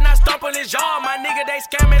 You cannot stomp on this yard, my nigga. They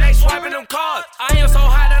scamming, they swiping them cards. I am so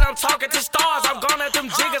high that I'm talking to stars. I'm gone at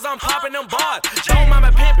them jiggers, I'm popping them bars. Don't mind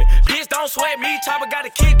my pimpin', bitch, don't sweat me. Chopper got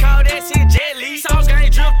a kid, call that shit Jet Li. Sauce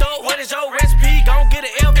gang dripped up, what is your recipe? Gon' get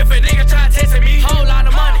an F if a nigga try testing me. Whole lot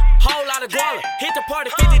of money, whole lot of guala. Hit the party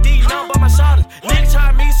 50D, none by my shoulders. Nigga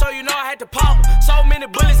try me, so you know I had to pop em. So many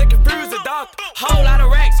bullets that confuse the doctor. Whole lot of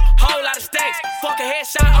racks, whole lot of stacks. Fuck a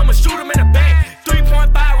headshot, I'ma shoot him in the back. 3.5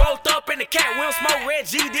 rolled up in the cat. We'll smoke Red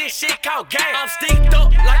G, this shit called gang. I'm sticked up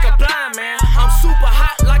like a blind man. I'm super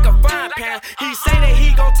hot like a frying pan. He say that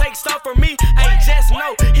he gon' take stuff from me. Hey, just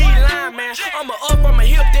know he lying, man. I'ma up from a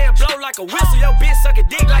hip, then blow like a whistle. Your bitch suck a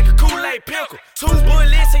dick like a Kool-Aid pickle. 2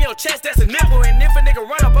 bullets in your chest, that's a nipple. And if a nigga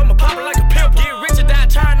run up, I'ma pop it like a pimple. Get rich or die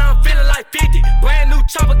trying, I'm feeling like 50. Brand new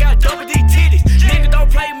chopper, got double D titties. Nigga don't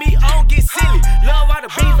play me, I don't get silly. Love all the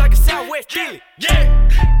beats like a Southwest Philly. Yeah,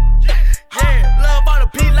 love all the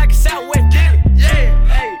beat like a Southwest Philly. Yeah,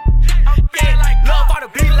 love all the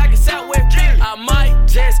beat like a Southwest Philly. I might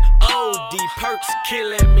just OD, perks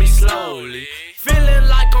killing me slowly. Feeling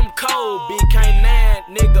like I'm Kobe, can't that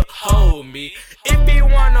nigga hold me. If he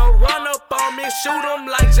wanna run up on me, shoot him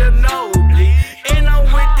like Ginobili. And I'm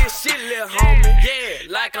with this shit, lil' homie, yeah,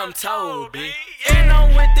 like I'm Toby. And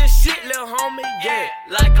I'm with this shit, lil' homie, yeah,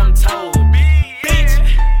 like I'm Toby. Bitch,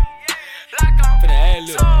 like I'm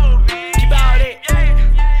Toby. Keep all that,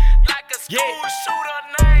 like a school shooter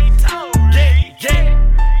named Toby. Yeah,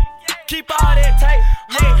 keep all that tape,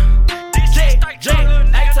 yeah. Hey,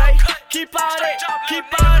 keep all that,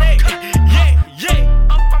 yeah.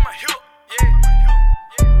 Up from my hip,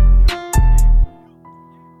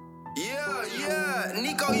 Yeah,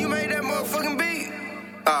 Nico, you made that motherfucking beat?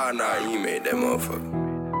 Ah, nah, you made that motherfucker.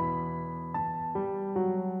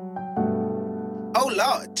 Oh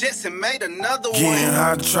Lord, Jetson made another one. Getting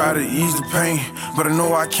high to try to ease the pain, but I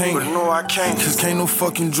know I can't. Cause can't no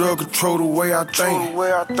fucking drug control the way I think.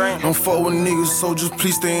 Don't fuck with niggas, so just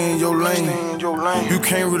please stay in your lane. You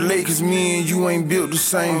can't relate cause me and you ain't built the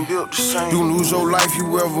same. You lose your life,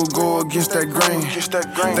 you ever go against that grain.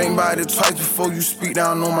 Think about it twice before you speak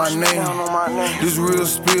down on my name. This real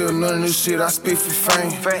spill, none of this shit I spit for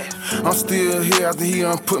fame. I'm still here after he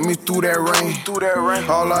done put me through that rain.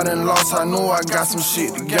 All I done lost, I know I got some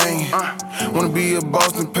shit to gain. Wanna be a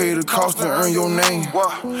boss and pay the cost to earn your name.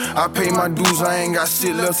 I pay my dues, I ain't got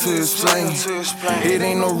shit left to explain. It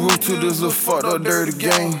ain't no rule to this little fucked up dirty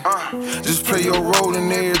game. Just play your role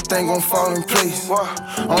and everything gon' fall in place.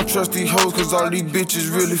 I don't trust these hoes cause all these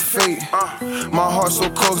bitches really fake. My heart so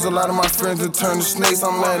cold cause a lot of my friends have turned to snakes.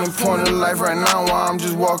 I'm at a point in life right now where I'm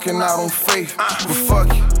just walking out on faith. But fuck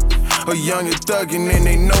it. A young and thuggin' and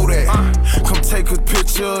they know that. Come take a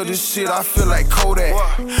picture of this shit, I feel like Kodak.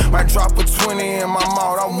 Might drop a 20 in my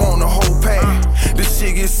mouth, I want a whole pack. This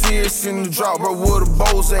shit get serious in the drop, bro, where the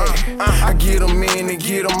bows at? I get them in and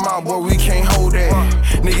get them out, but we can't hold that.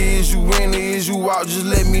 Nigga, is you in or is you out, just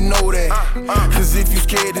let me know that. Cause if you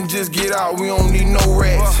scared, then just get out, we don't need no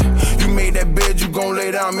rats. You made that bed, you gon' lay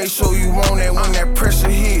down, make sure you want that. When that pressure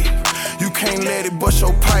hit, you can't let it bust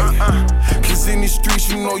your pipe. Cause in these streets,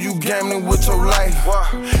 you know you gambling with your life.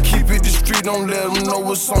 Keep it discreet, don't let them know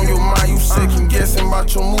what's on your mind. You second guessing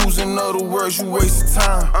about your moves, in other words, you wasting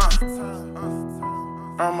time.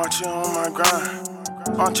 I'm out here on my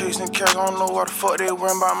grind. I'm chasing cash, I don't know what the fuck they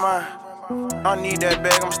worrying about mine. I need that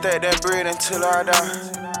bag, I'm stack that bread until I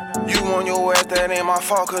die. You on your ass, that ain't my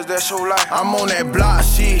fault, cause that's your life. I'm on that block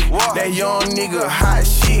shit, that young nigga hot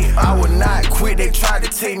shit. I would not quit, they tried to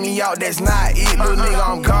take me out, that's not it. Little nigga,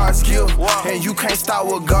 I'm God's gift, and you can't stop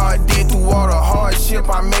what God did through all the hardship.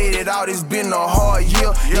 I made it out, it's been a hard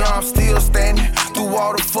year. Yeah, I'm still standing through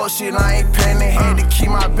all the fuck shit, I ain't panic. Had to keep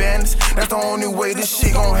my balance, that's the only way this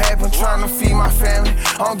shit gon' happen. Trying to feed my family,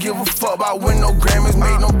 I don't give a fuck about win no Grammys.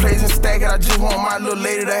 Make no plays and stack it, I just want my little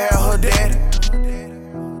lady to have her daddy.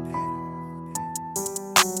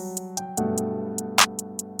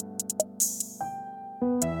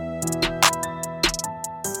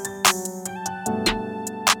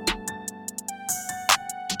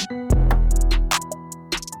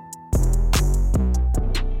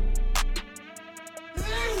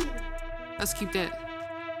 Let's keep that.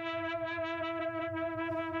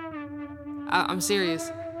 I'm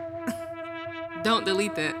serious. Don't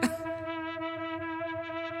delete that.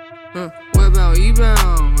 What about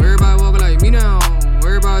E-bound? Everybody walking like me now.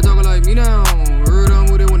 Everybody talking like me now. Word on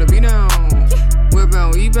who they wanna be now. What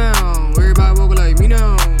about E-bound? Everybody walking like me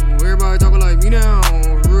now. Everybody talking like me now.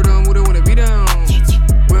 Word on who they wanna be now.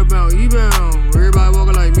 What about E-bound? Everybody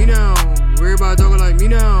walking like me now. Everybody talking like me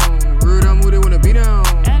now. Word on who they wanna be now.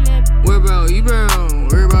 What about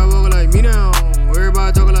E-bound? Everybody walking like me now.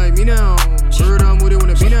 Everybody talking like me now. Word on who they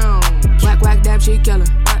wanna be now. Whack whack dab shit killer.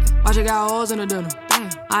 Watch it got holes in the dinner.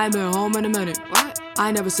 I ain't been home in a minute. I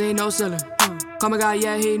ain't never seen no ceiling. Come guy,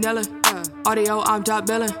 yeah, he nailin'. Audio, I'm top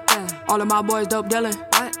billin'. All of my boys dope dealin'.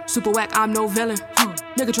 Super whack, I'm no villain.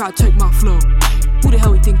 Nigga try to take my flow. Who the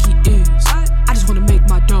hell he think he is? I just wanna make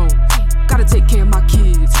my dough. Gotta take care of my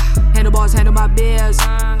kids. Handlebars, handle my beers.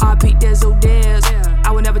 RP, there's no dares.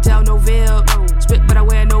 I would never tell no veil. Spit, but I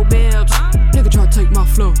wear no bibs. Nigga try to take my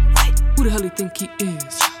flow. Who the hell he think he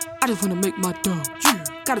is? I just wanna make my dough.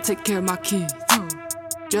 Gotta take care of my kids.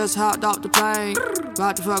 Just hopped off the plane.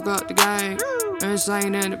 About to fuck up the game.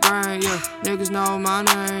 Insane in the brain, yeah. Niggas know my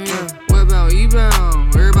name, yeah. What about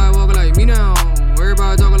E-bound? Everybody walking like me now.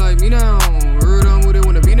 Everybody talking like me now. Word on who they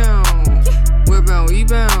wanna be now. What about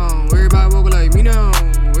E-bound? Everybody walking like me now.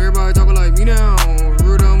 Everybody talking like me now.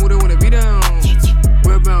 Word on who they wanna be now.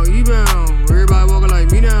 What about E-bound? Everybody walking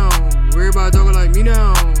like me now. Everybody talking like me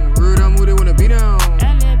now. Word on who they wanna be now.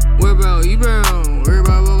 What about E-bound?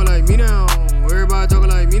 Everybody walking like me now. Everybody talking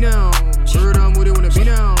like me now. Word on who they wanna be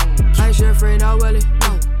now. I ain't shit free, no Willie.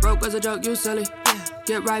 No. Broke as a joke, you silly.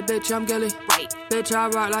 Get right, bitch, I'm Gilly. Bitch, I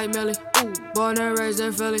rock like Millie. Born and raised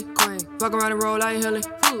in Philly. Fuck around and roll like Hilly.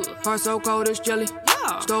 Heart so cold, it's jelly.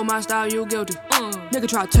 Stole my style, you guilty. Nigga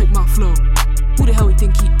try to take my flow. Who the hell he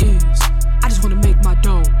think he is? I just wanna make my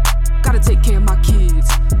dough. Gotta take care of my kids.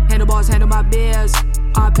 Handlebars, handle my beers.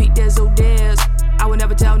 RP, there's no dares. I would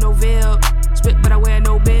never tell no veil. Spit, but I wear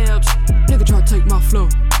no bibs. Nigga try to take my flow.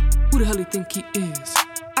 Who the hell he think he is?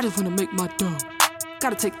 I just wanna make my dough.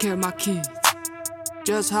 Gotta take care of my kids.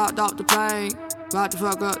 Just hopped off the plane. About to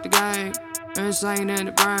fuck up the game. Insane in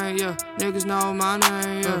the brain, yeah. Niggas know my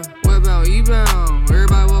name, yeah. What about E-bound?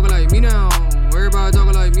 Everybody walking like me now. Everybody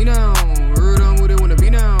talking like me now. Word on who they wanna be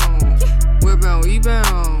now. What about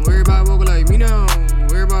E-bound? Everybody walking like me now.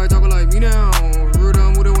 Everybody talking like me now. Word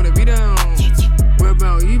on who they wanna be now. What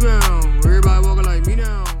about E-bound? Everybody walking like me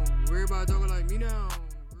now. Everybody talking like me now.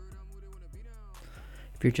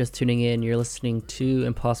 If you're just tuning in, you're listening to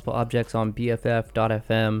Impossible Objects on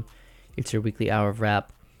BFF.FM. It's your weekly hour of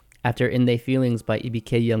rap. After In They Feelings by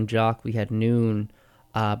EBK Young Jock, we had Noon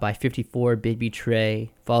by 54 Baby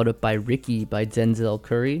Trey, followed up by Ricky by Denzel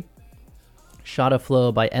Curry. Shot of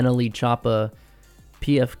Flow by Annalie Choppa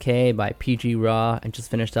PFK by PG Raw, and just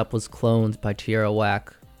finished up was Clones by Tierra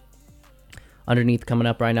Whack. Underneath, coming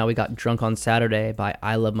up right now, we got Drunk on Saturday by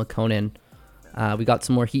I Love McConan. We got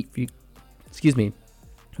some more heat for you. Excuse me.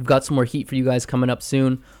 We've got some more heat for you guys coming up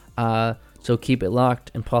soon. So keep it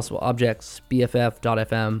locked. Impossible Objects,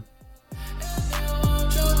 BFF.FM.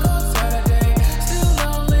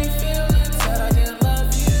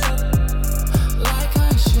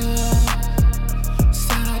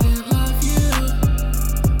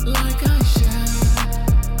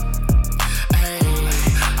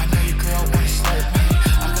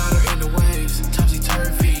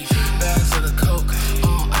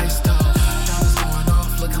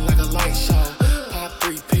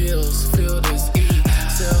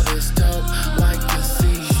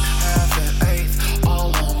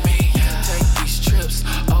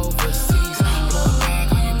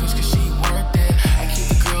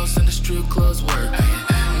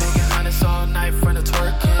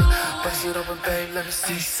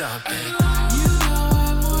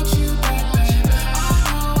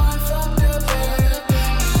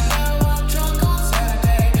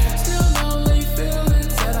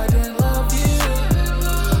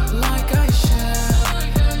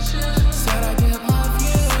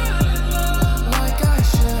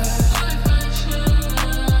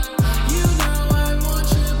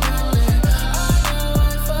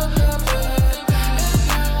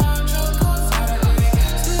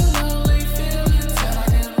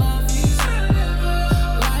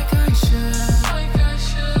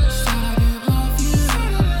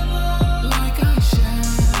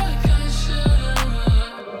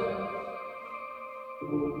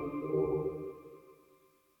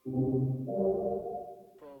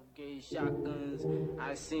 Shotguns,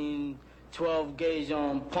 I seen 12 gauge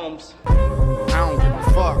on pumps. I don't give a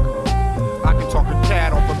fuck. I can talk a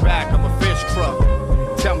cat off the back of a fish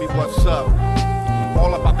truck. Tell me what's up.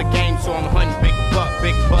 All about the game, so I'm hunting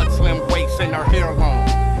big butt, slim waist, and her hair long.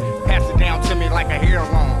 Pass it down to me like a hair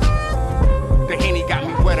long. The Henny got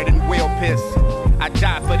me wetter than whale piss. I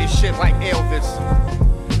die for this shit like Elvis.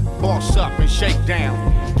 Boss up and shake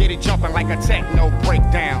down. Get it jumping like a techno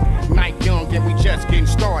breakdown. Night young and we just getting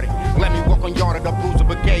started. Let me walk on yard at the Bruiser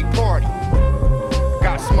Brigade party.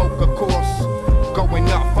 Got smoke, of course. Going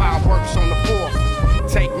up, fireworks on the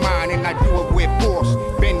 4th. Take mine and I do it with force.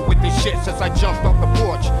 Been with this shit since I jumped off the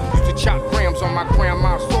porch. Used to chop grams on my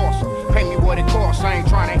grandma's sauce. Pay me what it costs, I ain't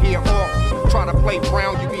trying to hear off. Try to play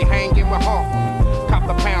brown, you be hanging with Hoff. Cop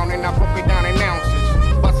the pound and I broke it down in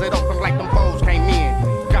ounces. Bust it open like them bows came in.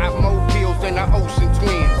 Got more pills than the Ocean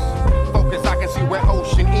Twins. Focus, I can see where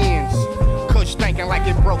ocean ends. Kush thinking like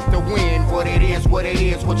it broke the wind. What it is,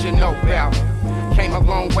 what you know about. Came a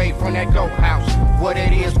long way from that goat house. What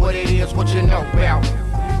it is, what you know about.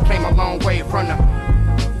 Came a long way from the...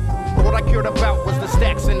 But what I cared about was the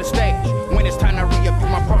stacks in the stage. When it's time to re-up,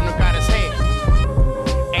 my partner got his head.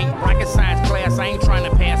 Ain't rocket science class, I ain't trying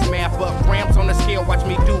to pass math up. Grams on the scale, watch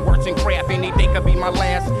me do works and craft. Any day could be my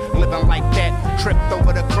last. Living like that, tripped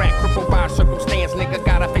over the crack, crippled by circumstance. Nigga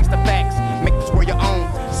gotta face the facts, make this world your own.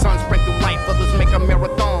 Sun spread through life, others make a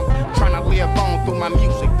marathon. Trying to live on through my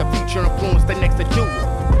music. The future influence the next to do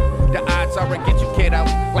it. The odds are against you, kiddo.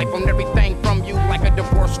 Life on everything from you like a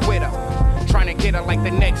divorced widow. Trying to get her like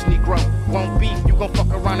the next Negro. Won't beef, you gon' fuck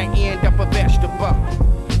around and end up a vegetable.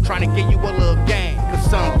 Trying to get you a little gang, cause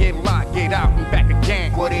some get locked, get out, and back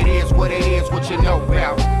again. What it is, what you know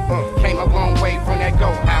about. Came a long way from that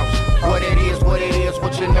goat house. What it is,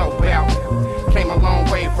 what you know about. Came a long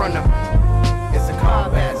way from the... It's a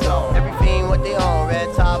combat zone. Everything what they own,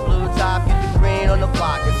 red top, blue top, get the green on the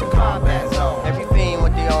block. It's a combat zone. Everything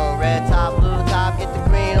what they own, red top, blue top, get the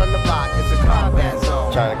green on the block. It's a combat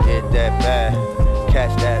zone. Trying to get that bag,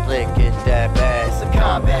 catch that lick, get that bag. It's a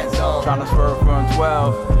combat zone. Trying to swerve from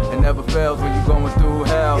 12, it never fails when you going through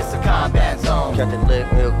hell. It's a combat zone. Catch the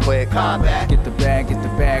lick real quick. Combat. Get the bag,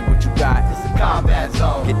 what you got. It's a combat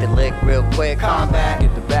zone. Get the lick real quick. Combat.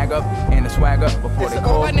 Get the bag up and the swag up before they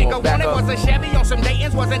call all a nigga back wanted up. was a Chevy on some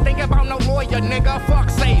Dayton's. Wasn't thinking about no lawyer, nigga. Fuck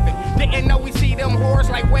saving. Didn't know we see them whores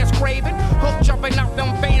like Wes Craven. Hook jumping out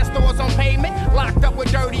them fan stores on pavement. Locked up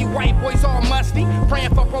with dirty white boys all musty.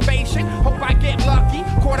 Praying for probation. Hope I get lucky.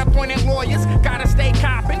 Court appointed lawyers. Gotta stay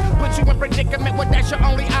copping. Put you in predicament when that's your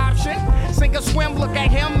only option. Sink or swim, look at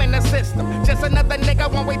him in the system. Just another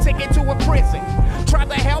nigga, one way ticket to a prison. Try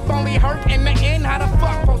to help, only hurt in the end. How the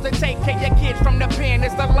fuck supposed to take care of your kids from the pen?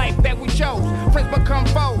 It's the life that we chose. Friends become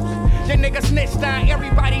foes. Your nigga snitched down,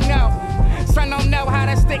 everybody know. Son don't know how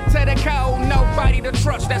to stick to the code. Nobody to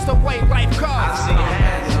trust, that's the way life goes.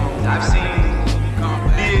 I've seen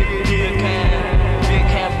big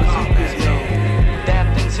cam bazookas, man.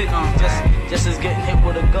 Damn things hitting just just as getting hit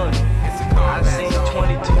with a gun. I seen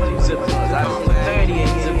 22 zip guns, I seen 38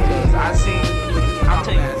 zip guns, I'll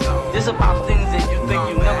tell you, this about things that you think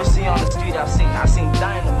you never see on the street. I seen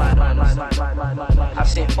dynamite, I've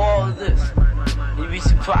seen all of this. You'd be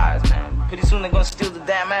surprised, man. Pretty soon they're gonna steal the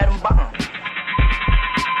damn atom bomb.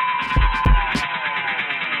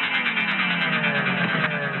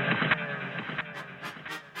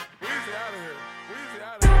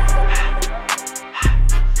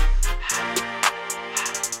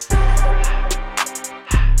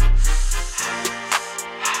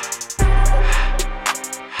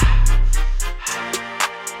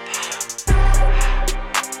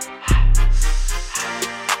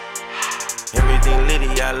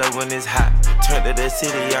 I love when it's hot. Turned to the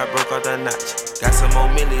city, I broke out the notch. Got some more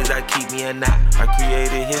millions, I keep me a knot. I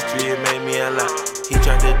created history, it made me a lot. He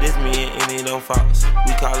tried to diss me and it don't false.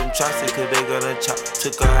 We call him Chaucer cause they gonna chop.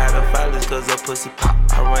 Took her out of filers cause her pussy pop.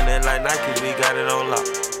 I run it like Nike, we got it on lock.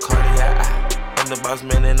 Cardiac eye, I'm the boss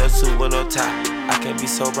man in a suit with no tie. I can't be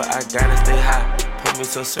sober, I gotta stay high. Put me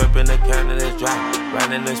some syrup in the counter that's dry.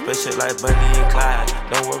 Riding the special like Bunny and Clyde.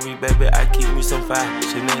 Don't worry, baby, I keep me some fire.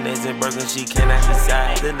 Shenanigans and Birkin, she cannot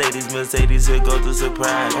decide. The ladies Mercedes, here go to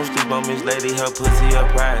surprise. Don't sleep on Miss Lady, her pussy, her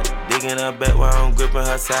pride. Digging her back while I'm gripping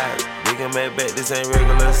her sides. Digging back, this ain't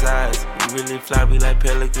regular size. You really fly, be like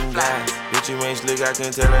pelican guys. Bitch, you ain't slick, I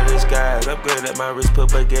can tell her the skies. Upgrade at my wrist,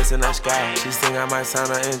 put her gas in the sky. She think I might sign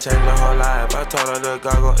her and change her whole life. I told her to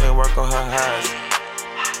goggle and work on her eyes.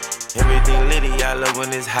 Everything litty, I love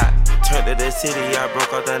when it's hot. Turned to the city, I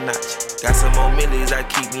broke out the notch. Got some more millions, I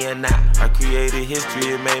keep me a knot. I created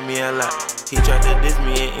history, it made me a lot. He tried to diss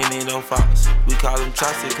me and it don't false. We call him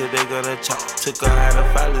Chaucer cause they gonna chop. Took her out of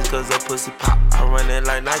filers cause her pussy pop. I run it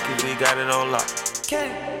like Nike, we got it on lock. K,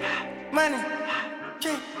 money,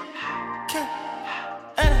 K,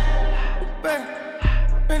 burn,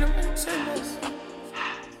 say this.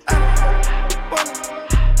 I wanna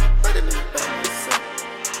put it in the back.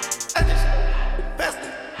 I just passed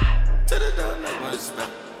it to the door like one spell.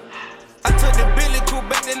 I took the Billy cool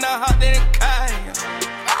back, then I hopped in the car.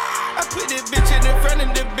 I put this bitch in front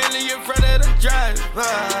of the Billy, in front of the driver.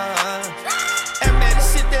 And man,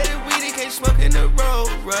 this shit that is weed, it can't smoke in the road.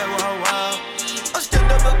 Right, wow. I'm still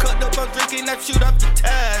double cut up, I'm drinking, I shoot up the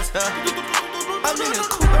tires. I'm in the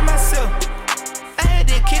coupe by myself. I had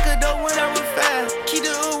that kicker though when I was fast. Keep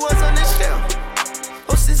the awards on the shelf.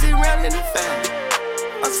 Hostess around in the fan.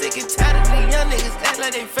 I'm sick and tired of these young niggas act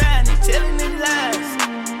like they fine and telling them lies.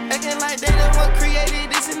 Acting like they the one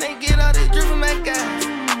created this and they get all this drip from my guys.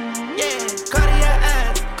 Yeah, Cartier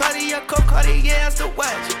eyes, Cartier coat, Cartier has to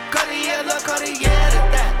watch. Cartier look, Cartier the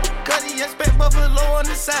thigh. Cartier spec buffalo on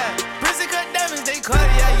the side. Prison cut diamonds, they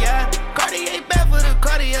Cartier, yeah. Cartier bad for the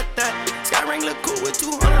Cartier thigh. Sky ring look cool with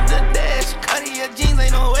 200 the dash. Cartier jeans,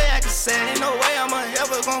 ain't no way I can say. Ain't no way I'm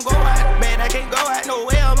ever gonna go out. Man, I can't go out, no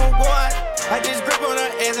way I'm gonna go out. I just grip on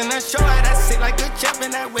her ass and I show her. I sit like a champ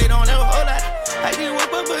and I wait on her whole lot. I just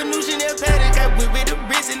whip up a new Chanel paddock. I whip with the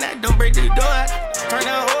bricks and I don't break the door out. Turn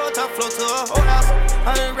that whole top floor to a whole house.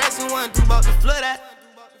 100 racks and 1 2 bought the flood out.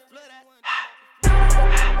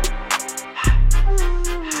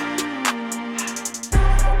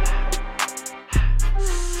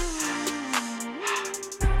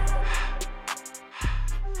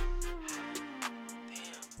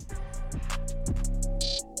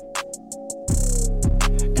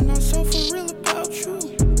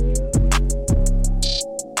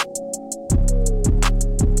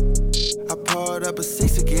 Up a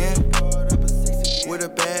 6 again, with a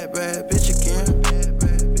bad bitch again.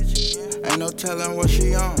 Ain't no telling what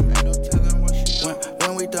she on.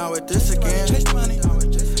 When we done with this again,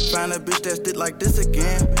 find a bitch that's did like this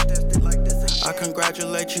again. I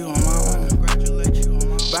congratulate you on my own.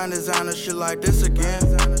 Find designer shit like this again.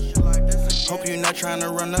 Hope you not trying to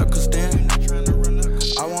run up, cause then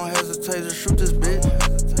I won't hesitate to shoot this bitch.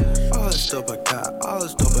 All this dope I got,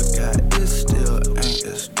 it still ain't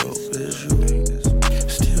as dope as you.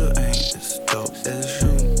 Still ain't as dope as you.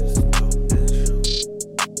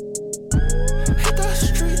 Hit that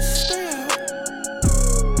street, stay out.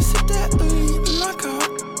 Sit that elite knockout.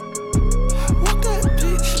 Walk that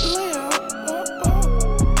bitch, lay out.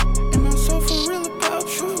 And I'm so for real about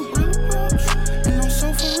you. And I'm so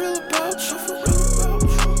for real about you.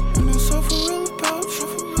 And I'm so for real about you.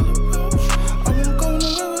 I won't go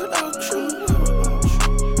nowhere without you.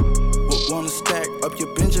 Wanna stack up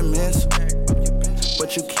your Benjamins,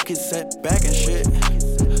 but you kick it set back and shit.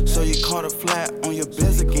 So you caught a flat on your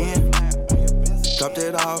Benz again. Dropped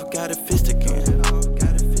it off, got it fixed again.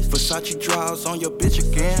 Versace draws on your bitch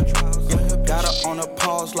again. Got her on a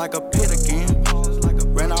pause like a pit again.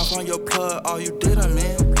 Ran off on your plug, all you did, I'm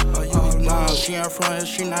in. Nah, She ain't from here,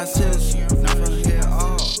 she not citizen. Not from here at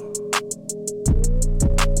all.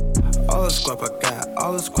 All the squab I got,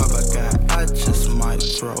 all the squab I got, I just might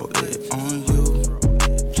throw it on you.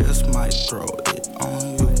 Just might throw it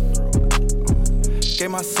on you.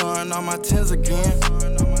 Gave my son all my tens again.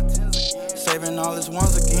 Saving all his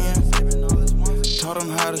ones again. Taught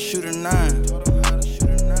him how to shoot a 9.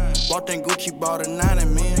 Bought that Gucci, bought a 90,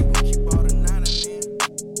 man.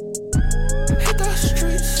 Hit the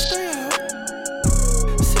streets, stay out.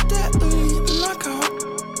 Sip that knock out.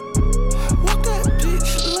 Walk that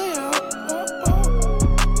bitch, lay out.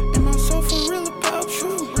 And I'm so for real about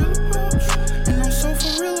you. And I'm so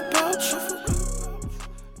for real about you.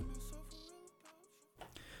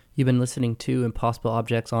 You've been listening to Impossible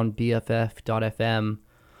Objects on BFF.FM.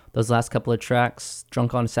 Those last couple of tracks,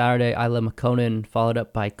 Drunk on Saturday, Isla McConan, followed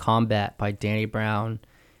up by Combat by Danny Brown,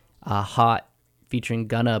 Hot featuring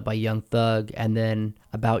Gunna by Young Thug, and then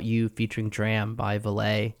About You featuring Dram by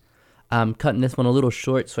Valet. Cutting this one a little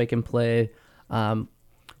short so I can play one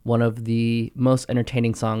of the most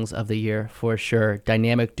entertaining songs of the year for sure,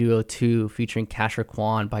 Dynamic Duo 2 featuring Casher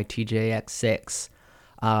Kwan by TJX6.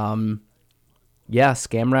 Yeah,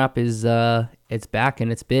 Scam Rap is it's back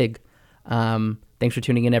and it's big. Thanks for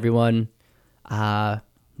tuning in, everyone.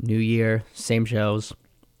 New year, same shows.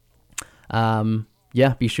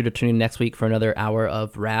 Yeah, be sure to tune in next week for another hour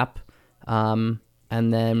of rap. And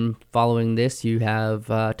then following this, you have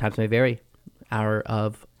Times May Vary, hour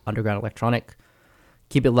of underground electronic.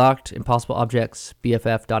 Keep it locked. Impossible Objects,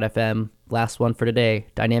 BFF.FM. Last one for today,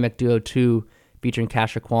 Dynamic Duo 2 featuring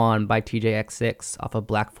Casher Kwan by TJX6 off of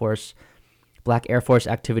Black Air Force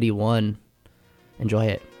Activity 1. Enjoy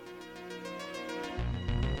it.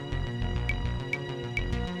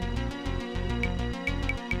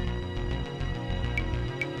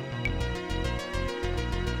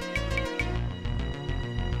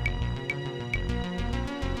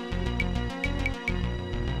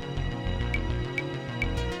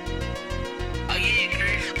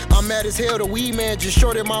 I'm mad as hell, the weed man just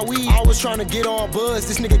shorted my weed. I was trying to get all buzz,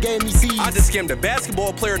 this nigga gave me seeds. I just scammed a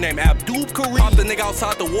basketball player named Abdul Kareem. Popped the nigga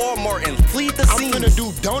outside the Walmart and fleed the scene. I'm finna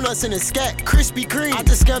do donuts in a scat, Krispy Kreme. I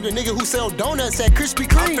just scammed a nigga who sell donuts at Krispy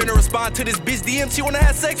Kreme. I'm finna respond to this bitch DM, she wanna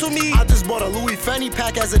have sex with me. I just bought a Louis fanny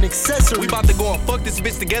pack as an accessory. We about to go and fuck this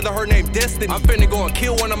bitch together, her name Destiny. I'm finna go and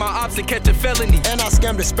kill one of my ops and catch a felony. And I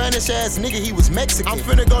scammed a Spanish ass nigga, he was Mexican. I'm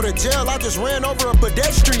finna go to jail, I just ran over a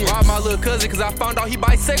pedestrian. Robbed my little cousin cause I found out he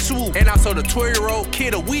bisexual. And I sold a 12-year-old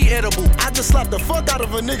kid a weed edible. I just slapped the fuck out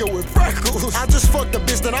of a nigga with freckles. I just fucked a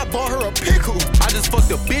bitch, then I bought her a pickle. I just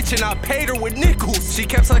fucked a bitch and I paid her with nickels. She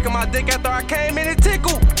kept sucking my dick after I came in and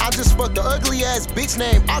tickled. I just fucked the ugly ass bitch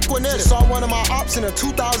named Aquanetta. Saw one of my ops in a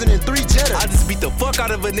 2003 Jetta. I just beat the fuck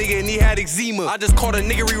out of a nigga and he had eczema. I just caught a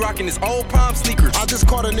nigga re-rocking his old prom sneakers. I just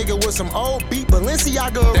caught a nigga with some old beat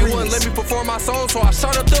Balenciaga They arenas. wouldn't let me perform my song, so I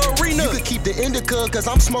shot up the arena. You could keep the indica cause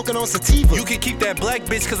I'm smoking on sativa. You can keep that black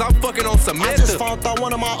bitch cause I'm fucking on Samantha. I just found out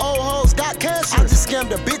one of my old hoes got cancer. I just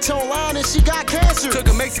scammed a bitch online and she got cancer. Took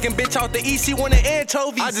a Mexican bitch out the east, she wanted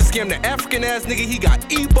anchovies. I just scammed the African ass nigga, he got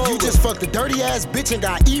Ebola. You just fucked a dirty ass bitch and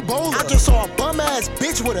got Ebola. I just saw a bum ass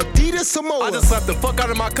bitch with Adidas Samoa. I just slapped the fuck out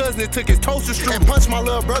of my cousin and took his toaster strip. And punched my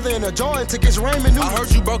little brother in the jaw and took his ramen noodles. I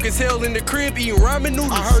heard you broke his hell in the crib eating ramen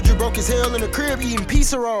noodles. I heard you broke his hell in the crib eating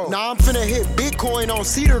pizza roll. Now I'm finna hit Bitcoin on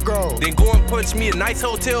Cedar Grove. Then go and punch me a nice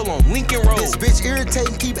hotel on Lincoln Road. This bitch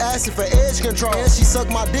irritating, keep asking for edge control. And she sucked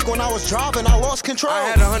my dick when I was driving, I lost control. I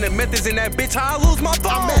had 100 methods in that bitch, how I lose my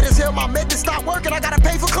phone. I'm mad as hell, my method stopped working, I gotta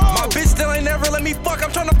pay for clothes. My bitch still ain't never let me fuck,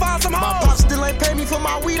 I'm trying to find some hoes. My pop still ain't pay me for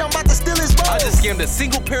my weed, I'm about to steal his bowl. I just scammed a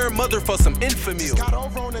single parent mother for some infamy. Got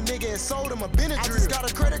over on a nigga and sold him a Benadryl. I just got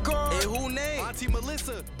a credit card. And who name? Auntie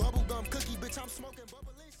Melissa. Bubble